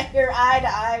so that you're eye to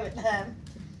eye with them.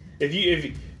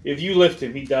 If you lift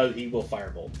him, he will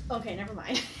firebolt. Okay, never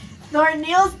mind. Thorn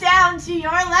kneels down to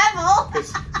your level.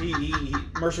 Because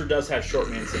Mercer does have short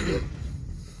man syndrome.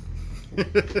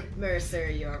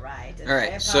 Mercer, you're right. And All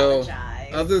right, I so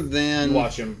apologize. other than You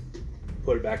watch him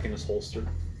put it back in his holster.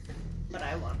 But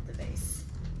I want the base.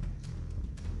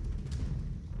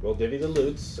 We'll divvy the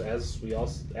loots as we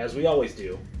always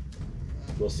do.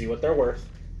 We'll see what they're worth.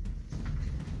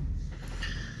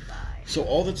 Bye. so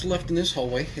all that's left in this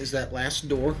hallway is that last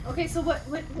door. Okay, so what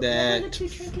were the 2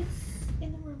 trinkets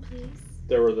in the room, please?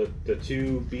 There were the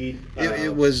 2 bead.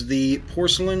 It was the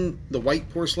white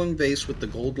porcelain vase with the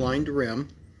gold-lined rim,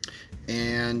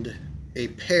 and a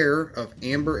pair of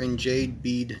amber and jade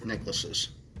bead necklaces.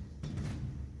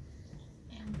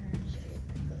 Amber and jade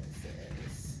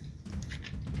necklaces.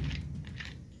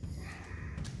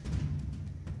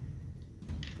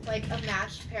 Like a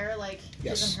matched pair, like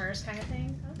Yes. his and hers kind of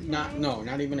thing? Okay.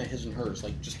 Not even a his and hers,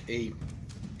 like just a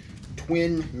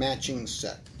twin matching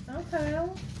set. Okay.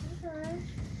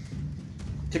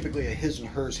 Typically, a his and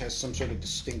hers has some sort of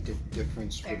distinctive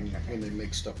difference Fair, when fair. they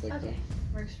make stuff like Okay.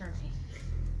 Works for me.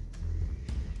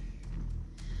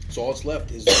 that. So all that's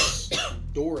left is this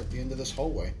door at the end of this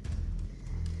hallway.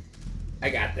 I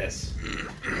got this.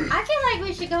 I feel like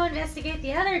we should go investigate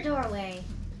the other doorway.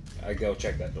 I go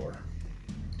check that door.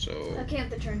 So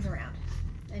Acantha turns around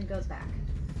and goes back.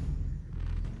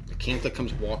 Acantha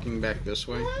comes walking back this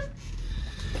way.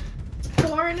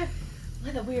 Thorn,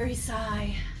 with a weary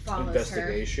sigh, follows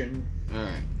Investigation. All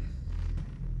right.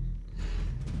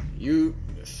 You,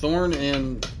 Thorn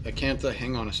and Acantha,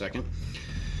 hang on a second.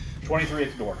 23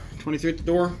 at the door. 23 at the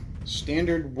door.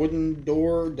 Standard wooden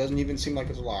door. Doesn't even seem like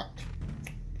it's locked.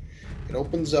 It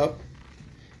opens up,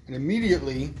 and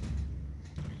immediately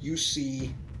you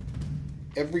see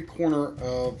every corner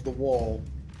of the wall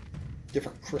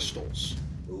different crystals,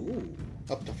 Ooh.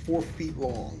 up to 4 feet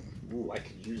long. Ooh, I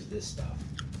could use this stuff.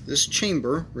 This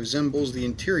chamber resembles the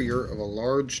interior of a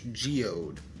large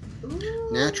geode. Ooh.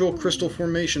 Natural crystal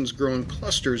formations grow in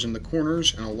clusters in the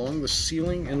corners and along the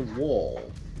ceiling and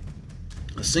wall.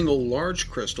 A single large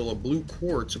crystal, a blue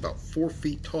quartz about 4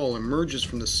 feet tall, emerges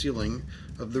from the ceiling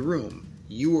of the room.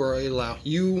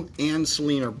 You and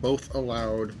Celine are both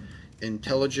allowed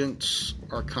intelligence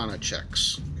arcana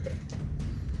checks. Okay.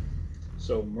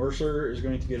 So Mercer is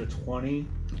going to get a 20.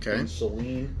 Okay. And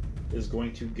Celine is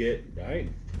going to get.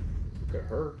 Look at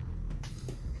her.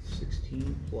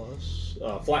 16 plus.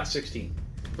 Flat 16.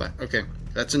 Okay,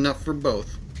 that's enough for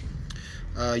both.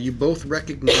 You both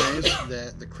recognize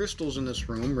that the crystals in this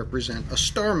room represent a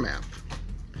star map.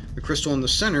 The crystal in the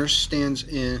center stands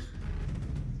in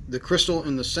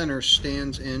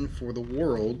for the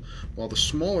world, while the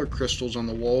smaller crystals on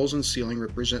the walls and ceiling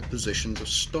represent positions of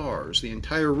stars. The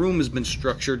entire room has been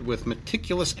structured with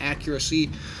meticulous accuracy,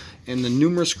 and the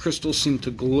numerous crystals seem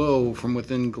to glow from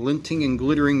within, glinting and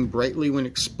glittering brightly when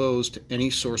exposed to any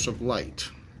source of light.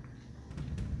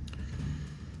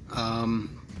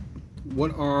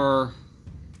 What are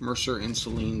Mercer and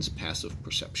Celine's passive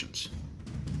perceptions?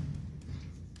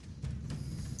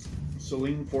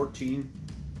 Celine 14.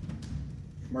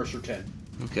 Mercer 10.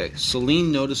 Okay,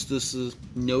 Celine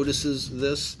notices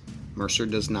this. Mercer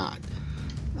does not.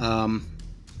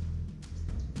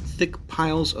 Thick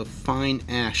piles of fine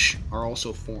ash are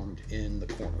also formed in the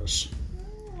corners.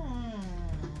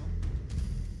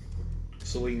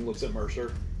 Celine looks at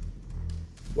Mercer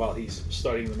while he's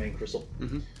studying the main crystal.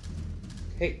 Mm-hmm.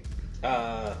 Hey,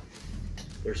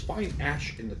 there's fine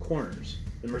ash in the corners.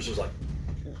 And Mercer's like,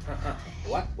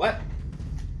 what?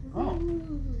 Oh.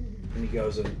 And he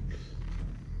goes in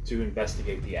to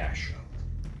investigate the ash.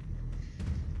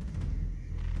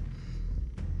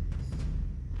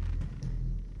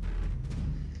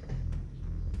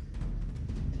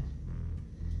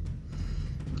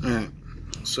 Alright.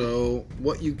 So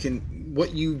what you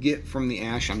get from the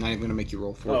ash, I'm not even going to make you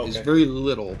roll for it, is okay. very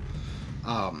little.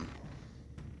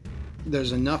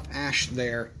 There's enough ash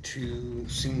there to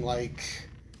seem like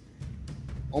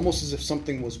almost as if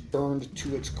something was burned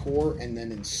to its core and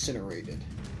then incinerated.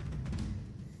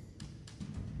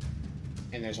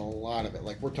 And there's a lot of it.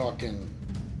 Like, we're talking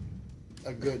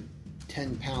a good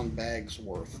 10-pound bag's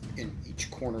worth in each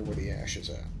corner where the ash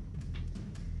is at.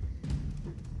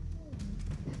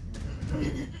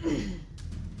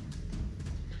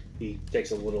 He takes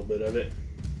a little bit of it,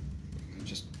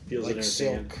 Feels like it in his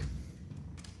silk. hand.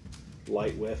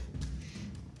 Light whiff.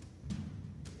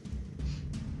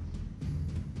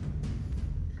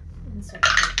 And so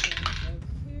over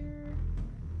here.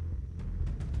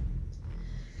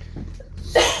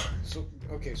 So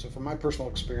okay, so from my personal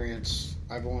experience,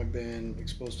 I've only been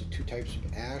exposed to 2 types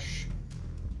of ash.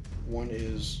 One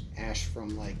is ash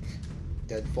from like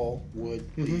deadfall, wood,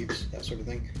 leaves, that sort of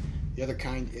thing. The other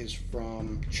kind is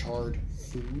from charred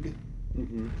food.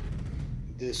 Mm-hmm.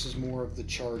 This is more of the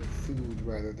charred food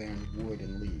rather than wood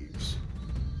and leaves.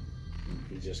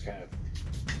 He just kind of.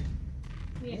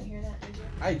 You didn't hear that, did you?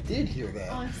 I did hear Oh,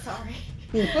 that. I'm sorry.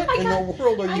 What in the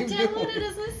world are I you downloaded it doing?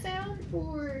 as a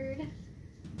soundboard.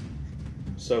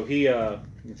 So he, at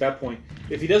that point,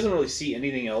 if he doesn't really see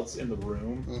anything else in the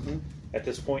room, Mm-hmm. at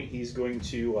this point, he's going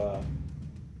to.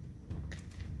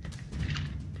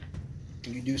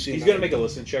 You do see. He's going to make a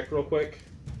listen check real quick.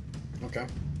 Okay.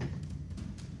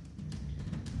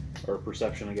 Or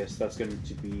perception, I guess. That's going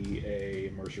to be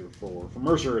a Mercer 4. For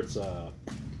Mercer, it's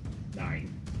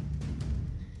 9.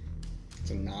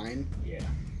 It's a 9. Yeah.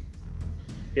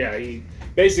 Yeah, he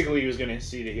was going to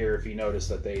see to hear if he noticed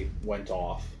that they went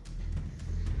off.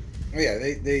 Oh yeah,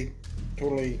 they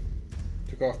totally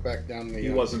took off back down the. He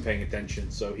wasn't paying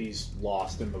attention, so he's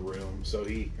lost in the room. So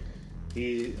he's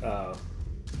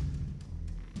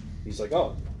like,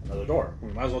 oh, another door.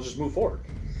 We might as well just move forward.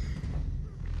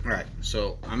 All right,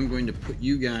 so I'm going to put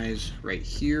you guys right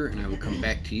here, and I will come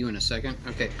back to you in a second.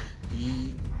 Okay.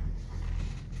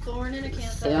 Thorn and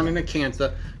Acantha. Thorn and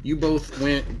Acantha, you both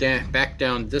went back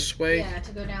down this way. Yeah,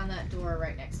 to go down that door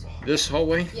right next to it. This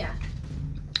hallway. Yeah.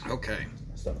 Okay.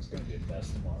 My stomach's going to be a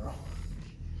mess tomorrow.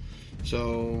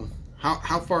 So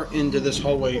how far into this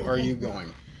hallway are you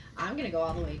going? I'm gonna go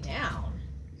all the way down.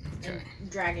 Okay. And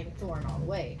dragging Thorn all the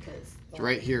way because. It's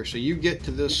right here. So you get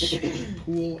to this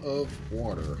pool of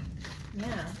water.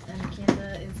 Yeah, and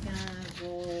Acantha is gonna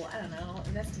roll. I don't know,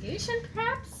 investigation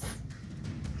perhaps.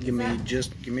 Give me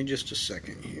just a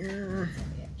second here.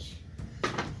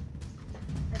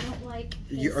 I don't like.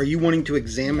 Are you wanting to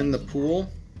examine the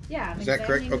pool? Yeah. Is that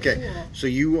correct? examining the Okay. pool. So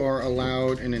you are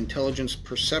allowed an intelligence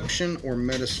perception or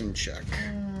medicine check.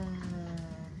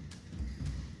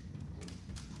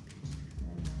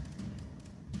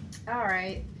 All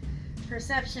right.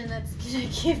 Perception. That's gonna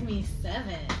give me 7.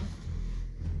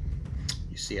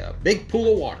 You see a big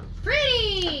pool of water.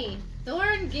 Pretty.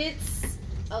 Thorn gets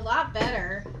a lot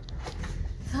better.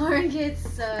 Thorn gets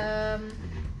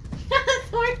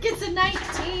Thorn gets a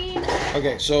 19.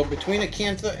 Okay, so between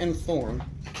Acantha and Thorn,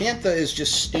 Acantha is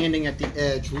just standing at the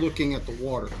edge looking at the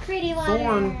water. Pretty water.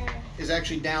 Thorn is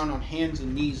actually down on hands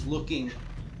and knees looking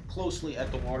closely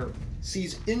at the water,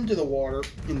 sees into the water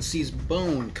and sees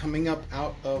bone coming up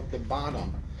out of the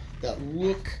bottom that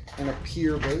look and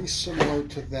appear very similar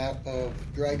to that of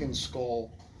dragon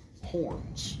skull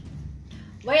horns.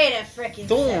 Wait a frickin'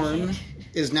 Thorn second.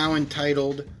 is now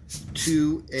entitled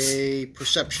to a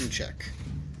perception check.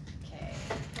 Okay.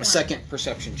 A second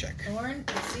perception check. Thorn,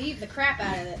 receive the crap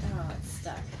out of it. Oh, it's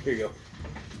stuck. Here you go.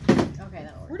 Okay,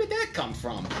 that'll Where work. did that come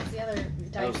from? What's the other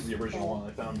dice? That was the original one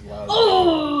I found loud.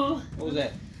 Oh! What was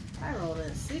that? I rolled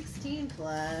a 16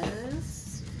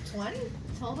 plus 20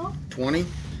 total. 20? Yeah.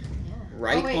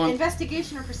 Right Oh wait, on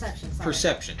investigation or perception? Sorry.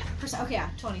 perception. Okay, yeah,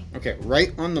 20. Okay,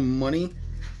 right on the money.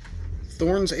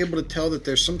 Thorn's able to tell that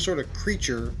there's some sort of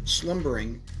creature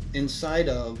slumbering inside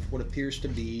of what appears to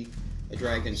be a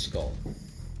dragon skull.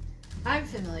 I'm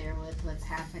familiar with what's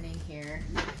happening here.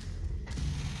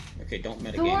 Okay, don't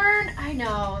metagame. Thorn, I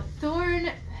know. Thorn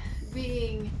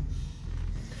being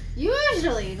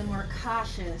usually the more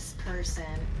cautious person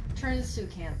turns to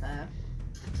Acantha.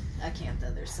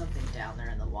 Acantha, there's something down there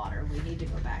in the water. We need to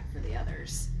go back for the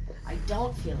others. I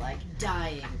don't feel like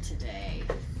dying today.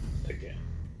 Again.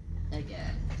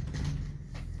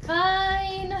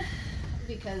 Fine.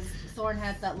 Because Thorn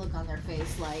has that look on their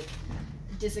face like,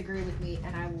 disagree with me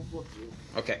and I will whoop you.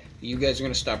 Okay, you guys are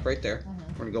going to stop right there. Mhm.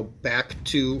 We're going to go back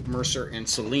to Mercer and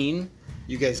Celine.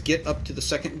 You guys get up to the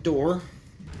second door.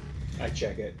 I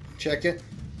check it. Check it.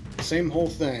 Same whole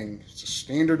thing. It's a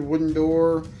standard wooden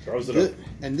door. Throws it up.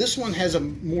 And this one has a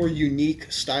more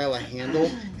unique style of handle.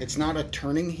 It's not a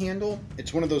turning handle.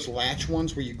 It's one of those latch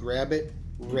ones where you grab it,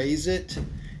 raise it,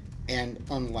 and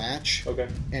unlatch. Okay.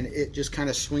 And it just kind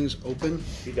of swings open.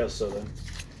 He does so then.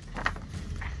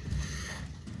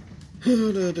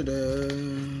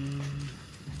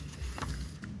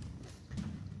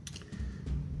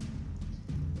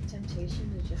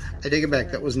 Temptation to just I take it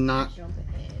back. That was not jump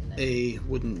in. a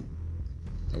wooden.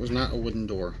 That was not a wooden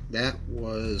door. That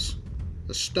was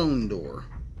a stone door.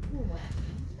 What?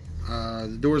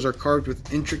 The doors are carved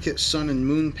with intricate sun and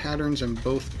moon patterns and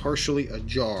both partially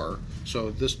ajar.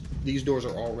 So these doors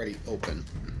are already open.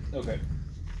 Okay.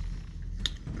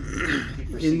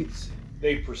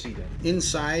 They proceed in.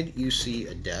 Inside, you see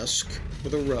a desk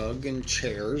with a rug and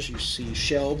chairs. You see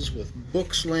shelves with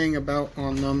books laying about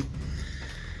on them.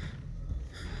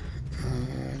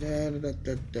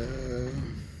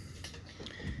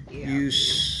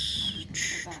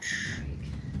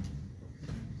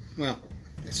 Well,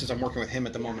 since I'm working with him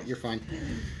at the moment, you're fine.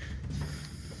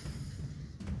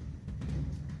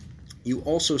 You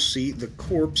also see the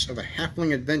corpse of a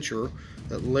halfling adventurer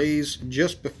that lays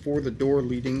just before the door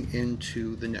leading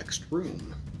into the next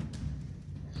room.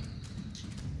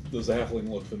 Does the halfling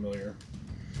look familiar?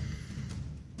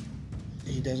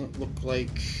 He doesn't look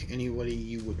like anybody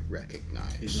you would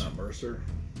recognize. He's not Mercer?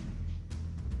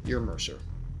 You're Mercer.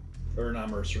 Or not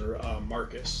Mercer,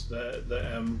 Marcus.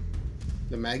 The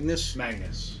Magnus?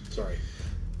 Magnus, sorry.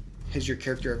 Has your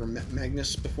character ever met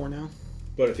Magnus before now?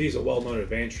 But if he's a well-known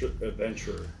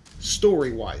adventurer...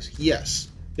 Story-wise, yes.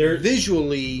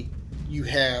 Visually, you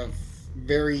have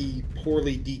very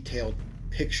poorly detailed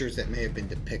pictures that may have been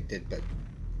depicted, but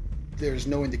there's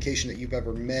no indication that you've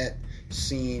ever met,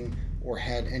 seen, or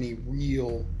had any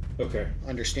real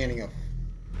understanding of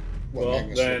what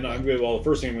Magnus then I'm good. Well, the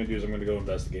first thing I'm going to do is I'm going to go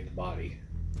investigate the body.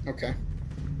 Okay.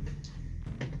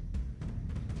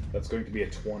 That's going to be a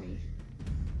 20.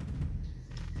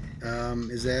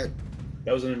 Is that...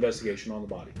 That was an investigation on the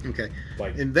body. Okay.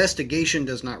 Like, investigation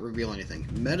does not reveal anything.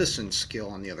 Medicine skill,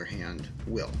 on the other hand,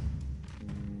 will.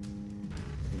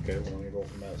 Okay, well, let me roll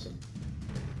for medicine.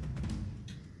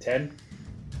 10?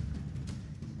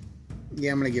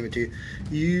 Yeah, I'm going to give it to you.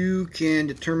 You can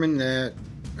determine that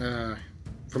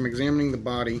from examining the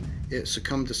body, it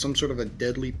succumbed to some sort of a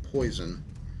deadly poison.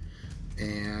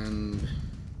 And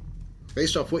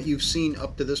based off what you've seen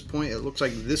up to this point, it looks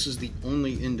like this is the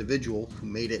only individual who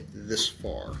made it this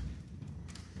far.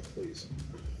 Please.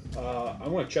 I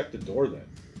want to check the door then.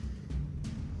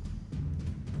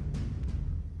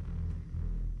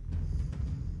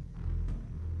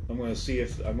 I'm going to see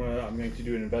if I'm going to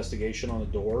do an investigation on the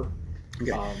door.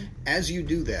 Okay. As you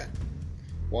do that,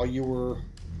 while you were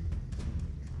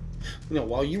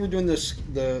doing this,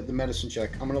 the medicine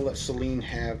check, I'm going to let Celine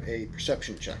have a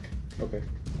perception check. Okay.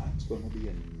 That's going to be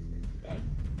an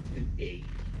 8.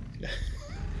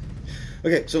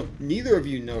 Okay, so neither of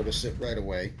you notice it right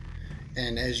away,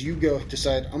 and as you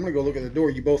decide, I'm going to go look at the door,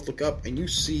 you both look up and you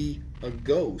see a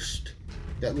ghost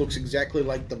that looks exactly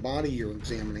like the body you're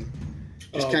examining,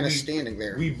 just kind of standing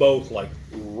there. We both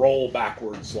roll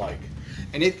backwards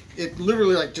and it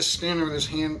literally just standing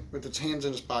with its hands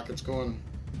in his pockets going,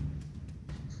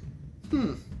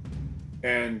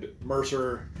 And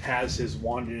Mercer has his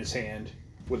wand in his hand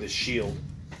with his shield.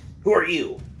 Who are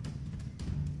you?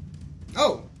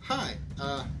 Oh, hi.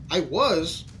 I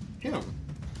was him.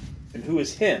 And who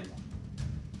is him?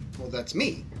 Well, that's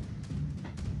me.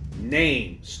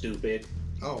 Name, stupid.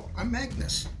 Oh, I'm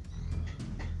Magnus.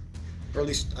 Or at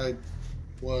least I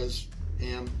was,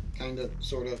 am, kind of,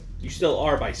 sort of. You still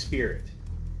are by spirit.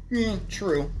 Yeah,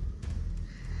 true.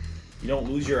 You don't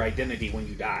lose your identity when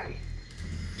you die.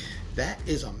 That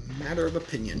is a matter of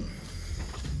opinion.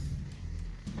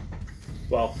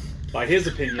 Well, by his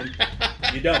opinion,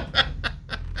 you don't.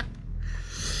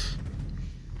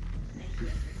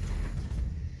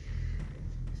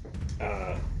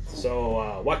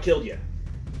 So, what killed you?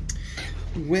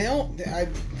 Well, I'd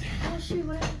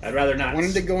rather not. I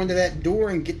wanted to go into that door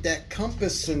and get that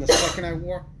compass, and the second I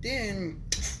walked in,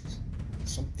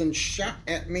 something shot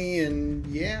at me, and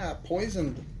yeah,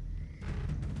 poisoned.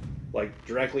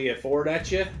 Directly forward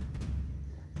at you?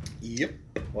 Yep.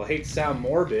 Well, I hate to sound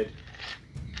morbid,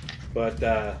 but,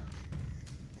 can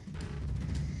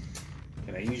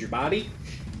I use your body?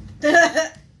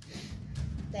 That's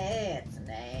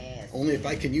nice. Only if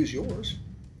I can use yours.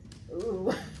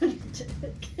 Ooh.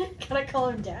 Gotta call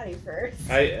him daddy first.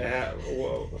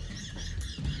 Whoa.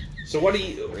 So what do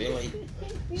you... Really?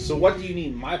 So what do you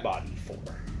need my body for?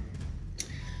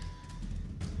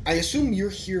 I assume you're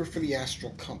here for the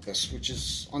astral compass, which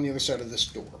is on the other side of this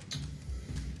door.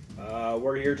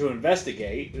 We're here to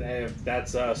investigate. If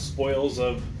that's spoils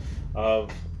of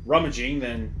rummaging,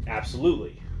 then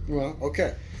absolutely. Well,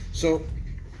 okay. So,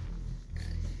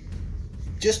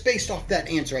 just based off that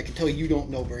answer, I can tell you don't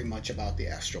know very much about the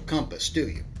astral compass, do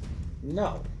you?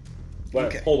 No. But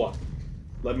Okay. hold on.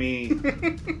 Let me...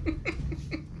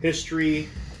 History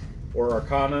or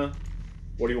Arcana.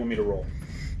 What do you want me to roll?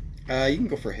 You can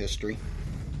go for history.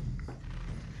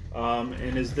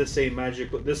 And is this a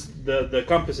magical... The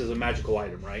compass is a magical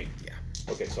item, right? Yeah.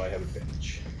 Okay, so I have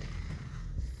advantage.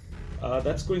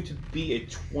 That's going to be a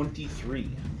 23.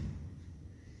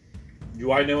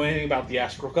 Do I know anything about the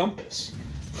astral compass?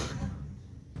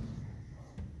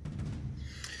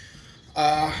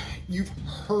 You've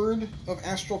heard of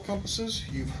astral compasses.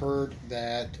 You've heard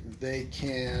that they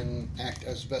can act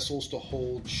as vessels to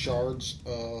hold shards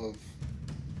of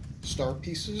star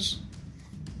pieces.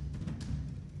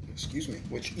 Excuse me.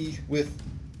 Which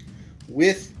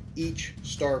with each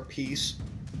star piece,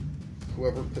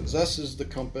 whoever possesses the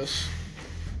compass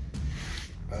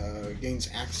gains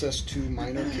access to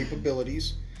minor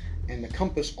capabilities, and the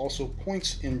compass also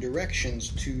points in directions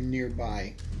to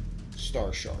nearby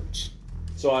star shards.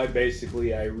 So I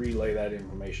relay that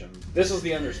information. This is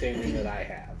the understanding that I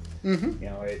have. Mm-hmm. You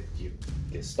know, you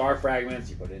get star fragments,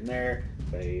 you put it in there,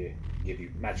 they give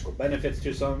you magical benefits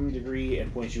to some degree,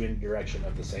 and point you in the direction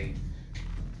of the same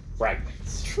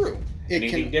fragments. True.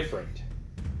 Anything different.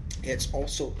 It's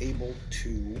also able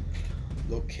to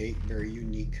locate very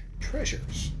unique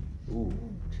treasures. Ooh.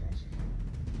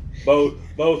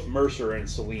 Both Mercer and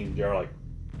Celine are like,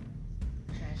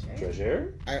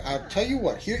 treasure? I'll tell you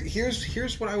what.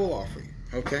 Here's what I will offer you.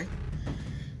 Okay,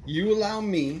 you allow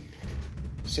me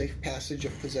safe passage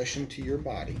of possession to your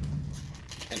body,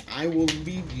 and I will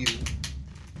lead you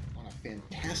on a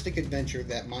fantastic adventure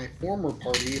that my former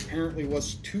party apparently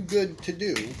was too good to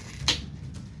do,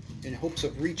 in hopes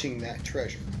of reaching that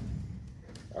treasure.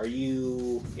 Are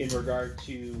you, in regard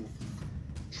to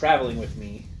traveling with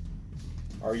me,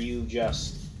 are you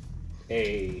just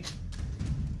a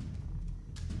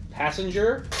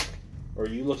passenger, or are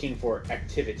you looking for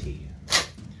activity?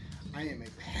 I am a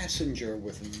passenger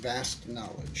with vast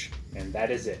knowledge. And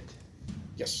that is it?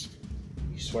 Yes.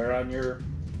 You swear on your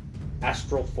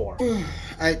astral form?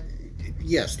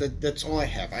 Yes, that's all I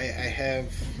have. I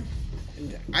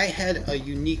had a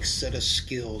unique set of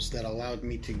skills that allowed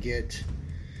me to get...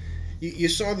 You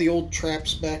saw the old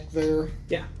traps back there?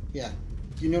 Yeah. Yeah.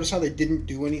 You notice how they didn't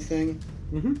do anything?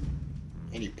 Mm-hmm.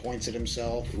 And he points at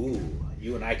himself. Ooh,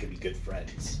 you and I could be good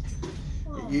friends.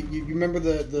 You remember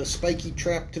the spiky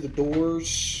trap to the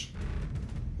doors?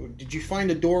 Did you find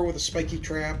a door with a spiky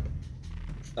trap?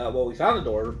 Well, we found a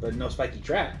door, but no spiky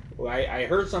trap. I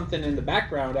heard something in the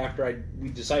background after we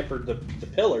deciphered the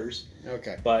pillars.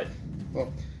 Okay. But...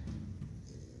 Well,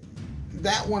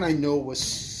 that one I know was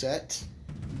set.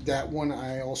 That one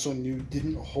I also knew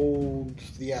didn't hold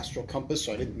the astral compass,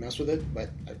 so I didn't mess with it, but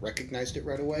I recognized it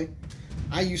right away.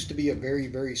 I used to be a very,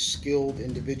 very skilled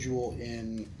individual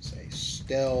in, say,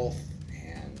 stealth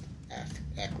and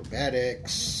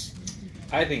acrobatics.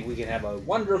 I think we can have a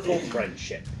wonderful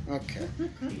friendship. Okay.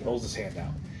 He holds his hand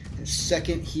out. The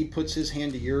second he puts his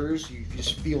hand to yours, you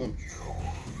just feel him.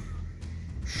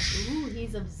 Ooh,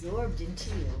 he's absorbed into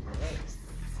you. Gross.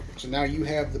 So now you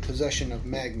have the possession of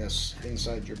Magnus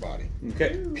inside your body.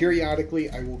 Okay. Periodically,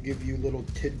 I will give you little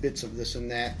tidbits of this and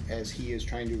that as he is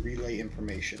trying to relay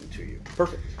information to you.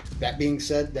 Perfect. That being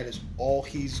said, that is all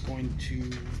he's going to...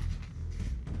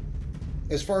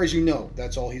 As far as you know,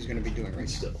 that's all he's going to be doing right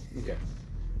Still. now. Okay.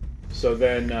 So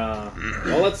then,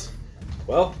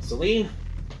 Celine,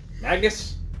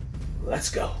 Magnus,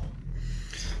 let's go.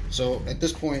 So at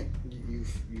this point,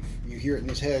 you hear it in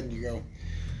his head, and you go,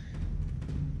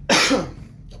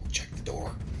 double check the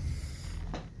door.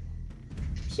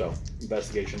 So,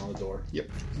 investigation on the door. Yep.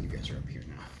 You guys are up here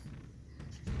now.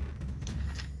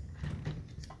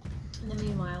 In the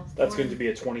meanwhile, That's going to be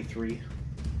a 23.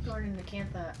 Thorn and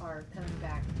Acantha are coming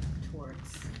back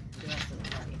towards the rest of the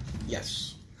party.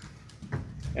 Yes.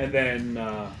 And then,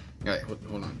 All right,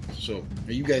 hold on. So,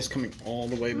 are you guys coming all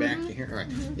the way back to here? All right.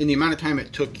 Mm-hmm. In the amount of time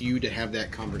it took you to have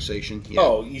that conversation. Yeah.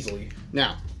 oh, easily.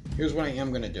 Now, here's what I am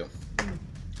going to do.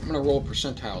 I'm going to roll a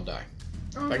percentile die.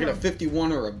 Oh, If I get a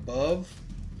 51 or above,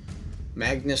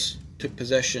 Magnus took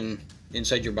possession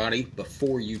inside your body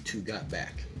before you two got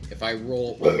back. If I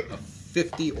roll a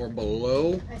 50 or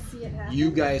below, I see it happen.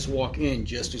 you guys walk in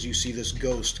just as you see this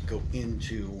ghost go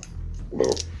into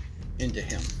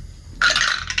him.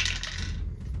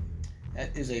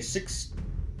 That is a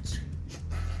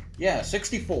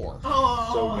 64.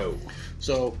 Oh. So, no.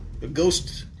 So the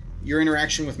ghost, your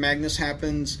interaction with Magnus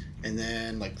happens, and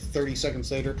then like 30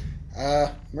 seconds later,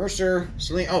 Mercer,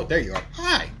 Celine, oh, there you are.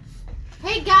 Hi.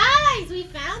 Hey guys, we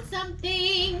found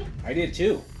something. I did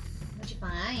too. What'd you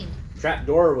find? Trap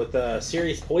door with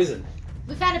serious poison.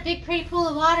 We found a big pretty pool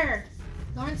of water.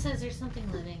 Thorn says there's something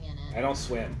living in it. I don't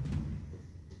swim.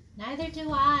 Neither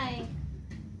do I.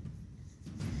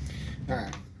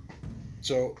 Alright.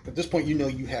 So at this point, you know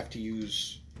you have to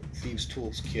use Thieves'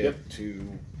 Tools kit Yep.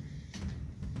 to...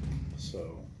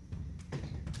 So...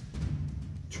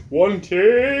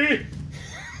 20!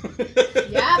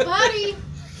 Yeah, buddy.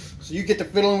 So So you get to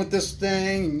fiddling with this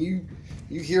thing, and you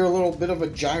hear a little bit of a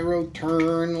gyro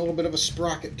turn, a little bit of a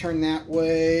sprocket turn that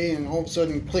way, and all of a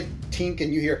sudden click, tink,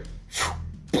 and you hear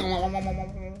Oh,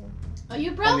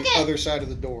 you on broke the it! other side of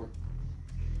the door.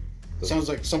 Sounds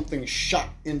like something shot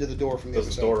into the door from the Does other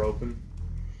the side. door open?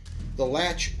 The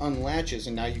latch unlatches,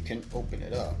 and now you can open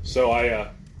it up. So I,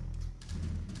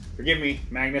 forgive me,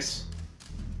 Magnus.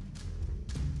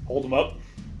 Hold him up.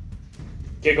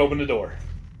 Kick open the door.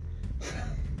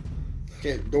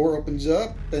 Okay, the door opens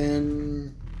up,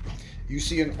 and you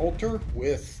see an altar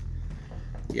with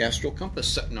the astral compass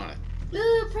sitting on it.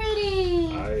 Ooh, pretty!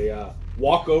 I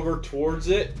walk over towards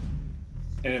it,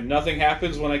 and if nothing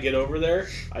happens when I get over there,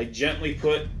 I gently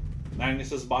put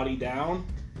Magnus's body down,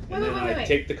 and then I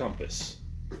take the compass.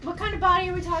 What kind of body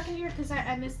are we talking here? Because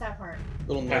I missed that part.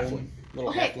 Little Halfling. gnome. Little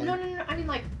Okay, halfling. no. I mean,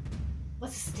 like,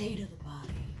 what's the state of the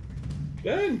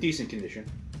body? In decent condition.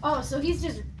 Oh, so he's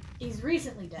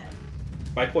recently dead.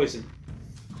 By poison.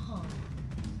 Huh.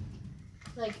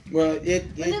 Like, Well,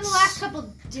 within the last couple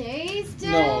days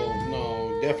dead?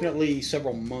 No, definitely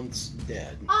several months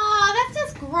dead. Oh,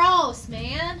 that's just gross,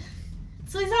 man.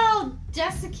 So he's all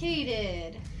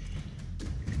desiccated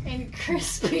and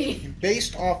crispy.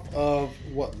 Based off of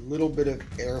what little bit of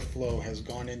airflow has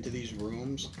gone into these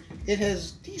rooms, it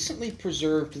has decently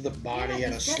preserved the body Yeah,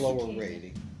 at a he's slower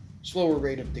desiccated.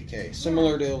 rate of decay,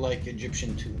 similar to like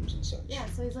Egyptian tombs and such. Yeah,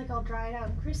 so he's like all dried out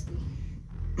and crispy.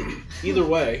 Either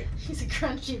way, He's a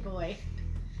crunchy boy.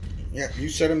 Yeah, you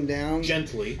set him down.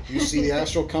 gently. You see the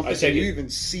astral compass, I and take you it. even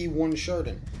see one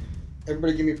sharding.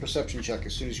 Everybody, give me a perception check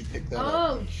as soon as you pick that up.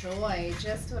 Oh, joy.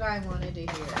 Just what I wanted to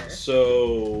hear.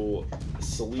 So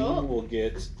Celine Oh. will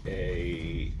get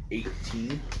a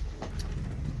 18.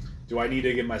 Do I need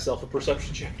to give myself a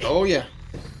perception check? Oh yeah,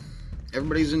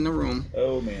 everybody's in the room.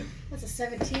 Oh man. That's a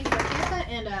 17 for Kappa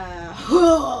and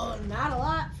not a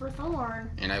lot for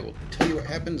Thorn. And I will tell you what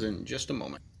happens in just a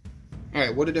moment. All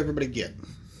right, what did everybody get?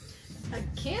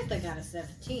 Acantha got a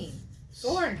 17.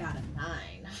 Thorn got a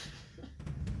 9.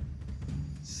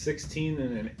 16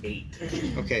 and an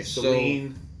 8. Okay,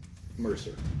 Celine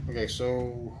Mercer.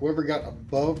 so whoever got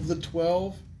above the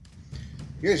 12,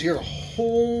 you guys hear a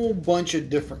whole bunch of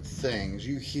different things.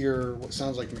 You hear what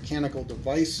sounds like mechanical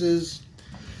devices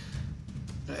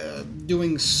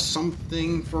doing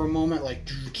something for a moment, like,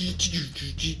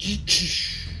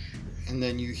 and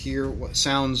then you hear what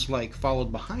sounds like,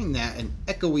 followed behind that, an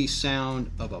echoey sound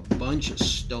of a bunch of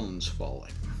stones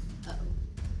falling. Uh-oh.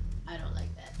 I don't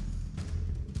like that.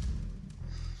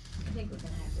 I think we're gonna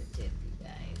have to dip, you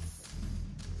guys.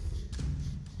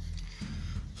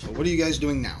 So what are you guys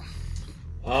doing now?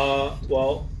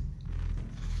 Well,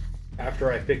 after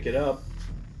I pick it up,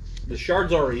 the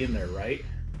shard's already in there, right?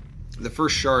 The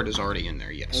first shard is already in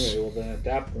there, yes. Okay, well then at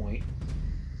that point,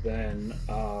 then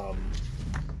I'm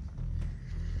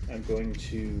going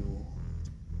to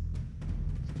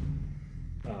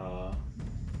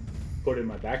put it in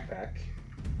my backpack.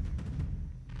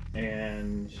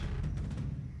 And you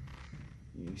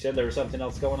said there was something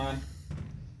else going on?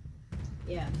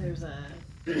 Yeah, there's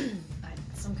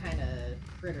some kind of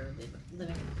critter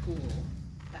living in a pool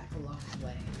back along the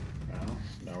way.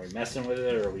 No? Are we messing with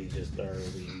it, or are we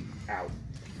out?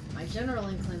 My general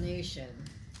inclination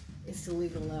is to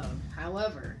leave it alone.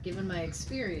 However, given my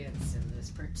experience in this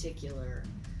particular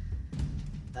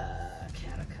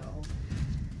catacomb,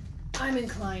 I'm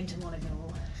inclined to want to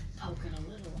go poke it a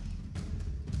little.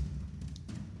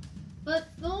 But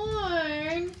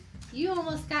Thorn, you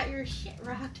almost got your shit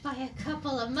rocked by a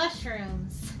couple of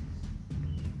mushrooms.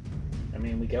 I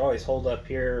mean, we can always hold up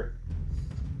here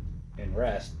and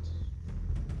rest.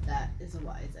 That is a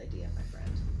wise idea, my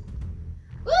friend.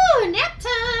 Ooh, nap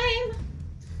time!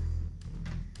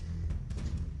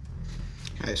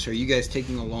 Okay, so are you guys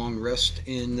taking a long rest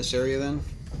in this area then?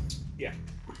 Yeah.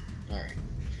 Alright.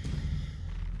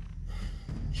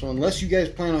 So unless you guys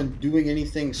plan on doing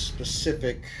anything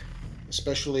specific,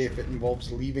 especially if it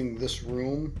involves leaving this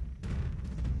room,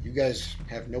 you guys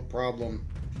have no problem.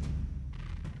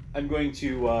 I'm going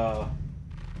to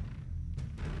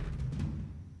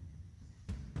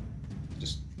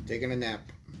Just taking a nap.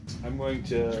 I'm going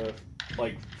to,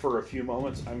 like, for a few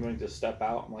moments, I'm going to step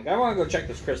out. I'm like, I want to go check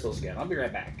those crystals again. I'll be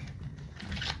right back.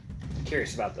 I'm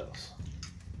curious about those.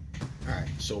 Alright,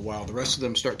 so while the rest of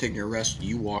them start taking a rest,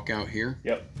 you walk out here.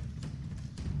 Yep.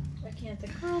 I can't the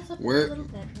curls up Where- in a little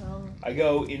bedroll. I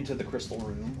go into the crystal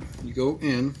room. You go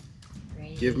in.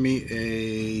 Great. Give me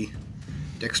a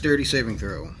dexterity saving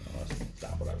throw. Oh, that's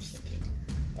not what I was thinking.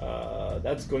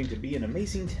 That's going to be an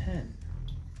amazing 10.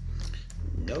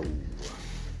 No.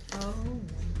 Oh.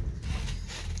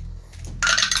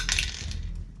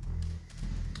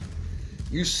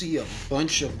 you see a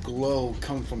bunch of glow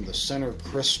come from the center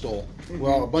crystal. Mm-hmm.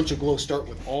 Well, a bunch of glow start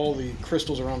with all the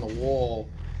crystals around the wall,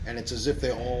 and it's as if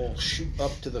they all shoot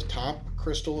up to the top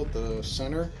crystal at the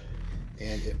center,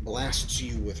 and it blasts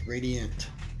you with radiant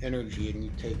energy, and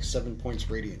you take 7 points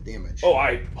radiant damage. Oh,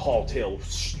 I haul tail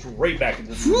straight back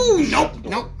into the Whew, shut nope, the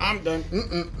door. nope, I'm done.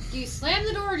 Mm-mm. Do you slam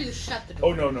the door or do you shut the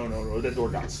door? Oh, no. The door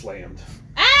got slammed.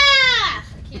 Ah!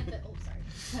 I can't. Oh,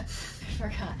 sorry. I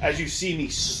forgot. As you see me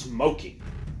smoking.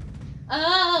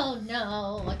 Oh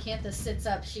no! Acantha sits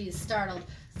up. She's startled.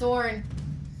 Thorn.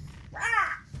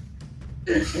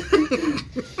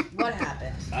 What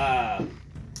happened?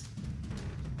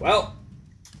 Well,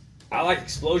 I like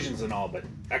explosions and all, but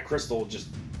that crystal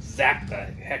just zapped the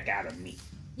heck out of me.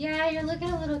 Yeah, you're looking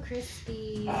a little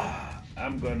crispy.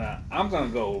 I'm gonna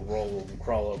go roll and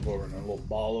crawl up over in a little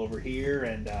ball over here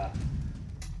and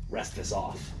rest this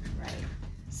off. Right.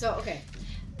 So, okay.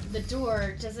 The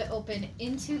door, does it open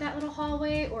into that little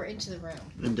hallway or into the room?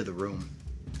 Into the room.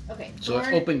 Okay. So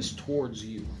Thorn, it opens towards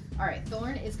you. Alright,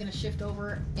 Thorn is going to shift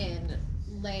over and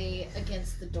lay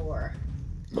against the door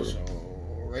So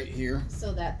right here.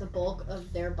 so that the bulk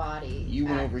of their body. You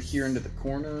went acts- over here into the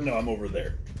corner. No, I'm over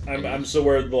there. I'm so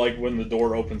where like when the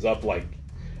door opens up, like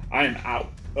I'm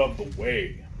out of the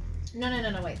way.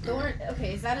 No, wait. Thorn,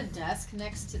 okay, is that a desk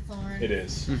next to Thorn? It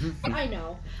is. Mm-hmm. I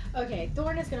know. Okay,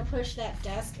 Thorn is going to push that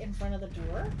desk in front of the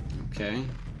door. Okay.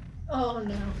 Oh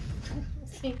no. I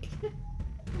think.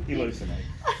 He lays an egg.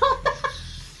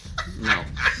 No.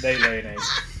 They lay an egg.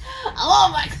 Oh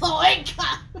my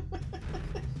cloaca!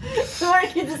 Thorn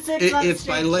gets a 6 on If by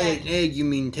strength lay check. an egg you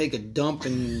mean take a dump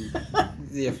in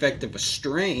the effect of a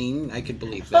strain, I could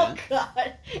believe Oh that.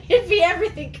 god. It'd be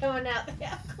everything coming out. They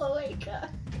have cloaca.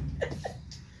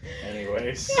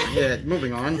 Anyways. Yeah,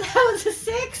 moving on. That was a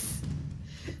 6?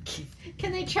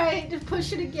 Can they try to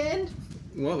push it again?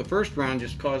 Well, the first round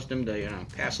just caused him to,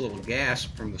 pass a little gas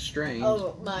from the strain.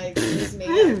 Oh my, excuse me.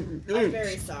 I'm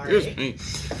very sorry. Excuse me.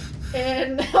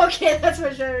 And, okay, that's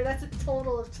for sure. That's a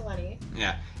total of 20.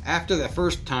 Yeah. After the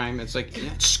first time, it's like,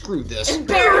 screw this.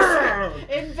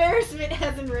 Embarrassment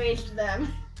has enraged them.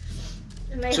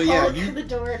 And they So, yeah, hold you- the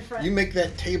door in front. You make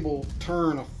that table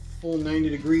turn a full 90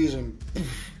 degrees and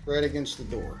poof, right against the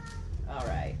door.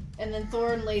 Alright. And then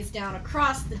Thorn lays down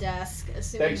across the desk,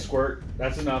 assuming... Thanks, Squirt.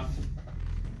 That's enough.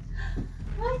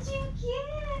 What'd you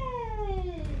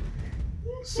get?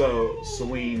 So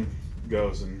Celine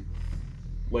goes and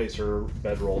lays her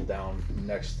bedroll down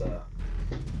next to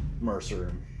Mercer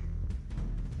and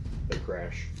they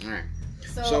crash. Alright.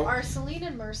 So are Celine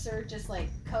and Mercer just like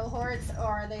cohorts, or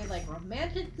are they like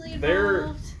romantically They're-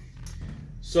 involved?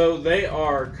 So they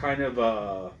are kind of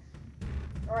Or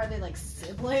are they like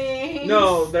siblings?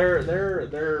 no, they're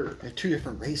They're two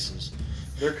different races.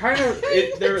 they're kind of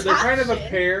they're kind of a Adoption.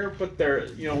 pair, but they're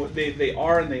they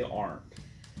are and they aren't.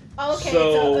 Oh, okay,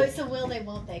 So- so will they,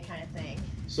 won't they kind of thing.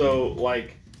 So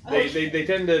like Okay. they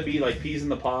tend to be like peas in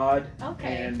the pod,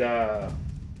 Okay. and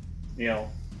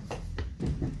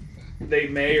they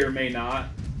may or may not,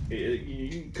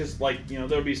 because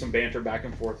there'll be some banter back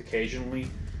and forth occasionally,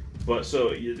 but so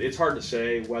it's hard to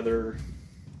say whether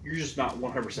you're just not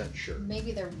 100% sure.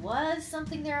 Maybe there was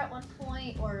something there at one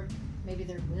point, or maybe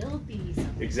there will be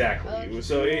something. Exactly. Oh,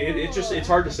 So it's cool.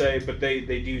 hard to say, but they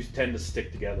do tend to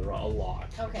stick together a lot.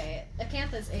 Okay,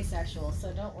 Acantha's asexual,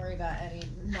 so don't worry about any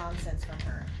nonsense from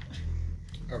her.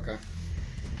 Okay.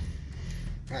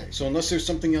 Alright, so unless there's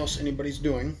something else anybody's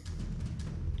doing.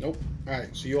 Nope.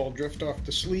 Alright, so you all drift off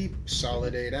to sleep.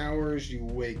 Solid 8 hours. You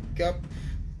wake up.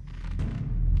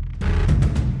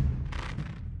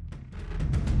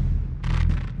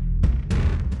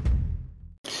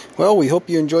 Well, we hope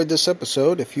you enjoyed this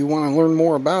episode. If you want to learn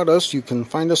more about us, you can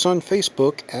find us on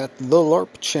Facebook at The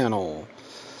LARP Channel.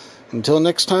 Until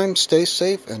next time, stay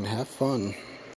safe and have fun.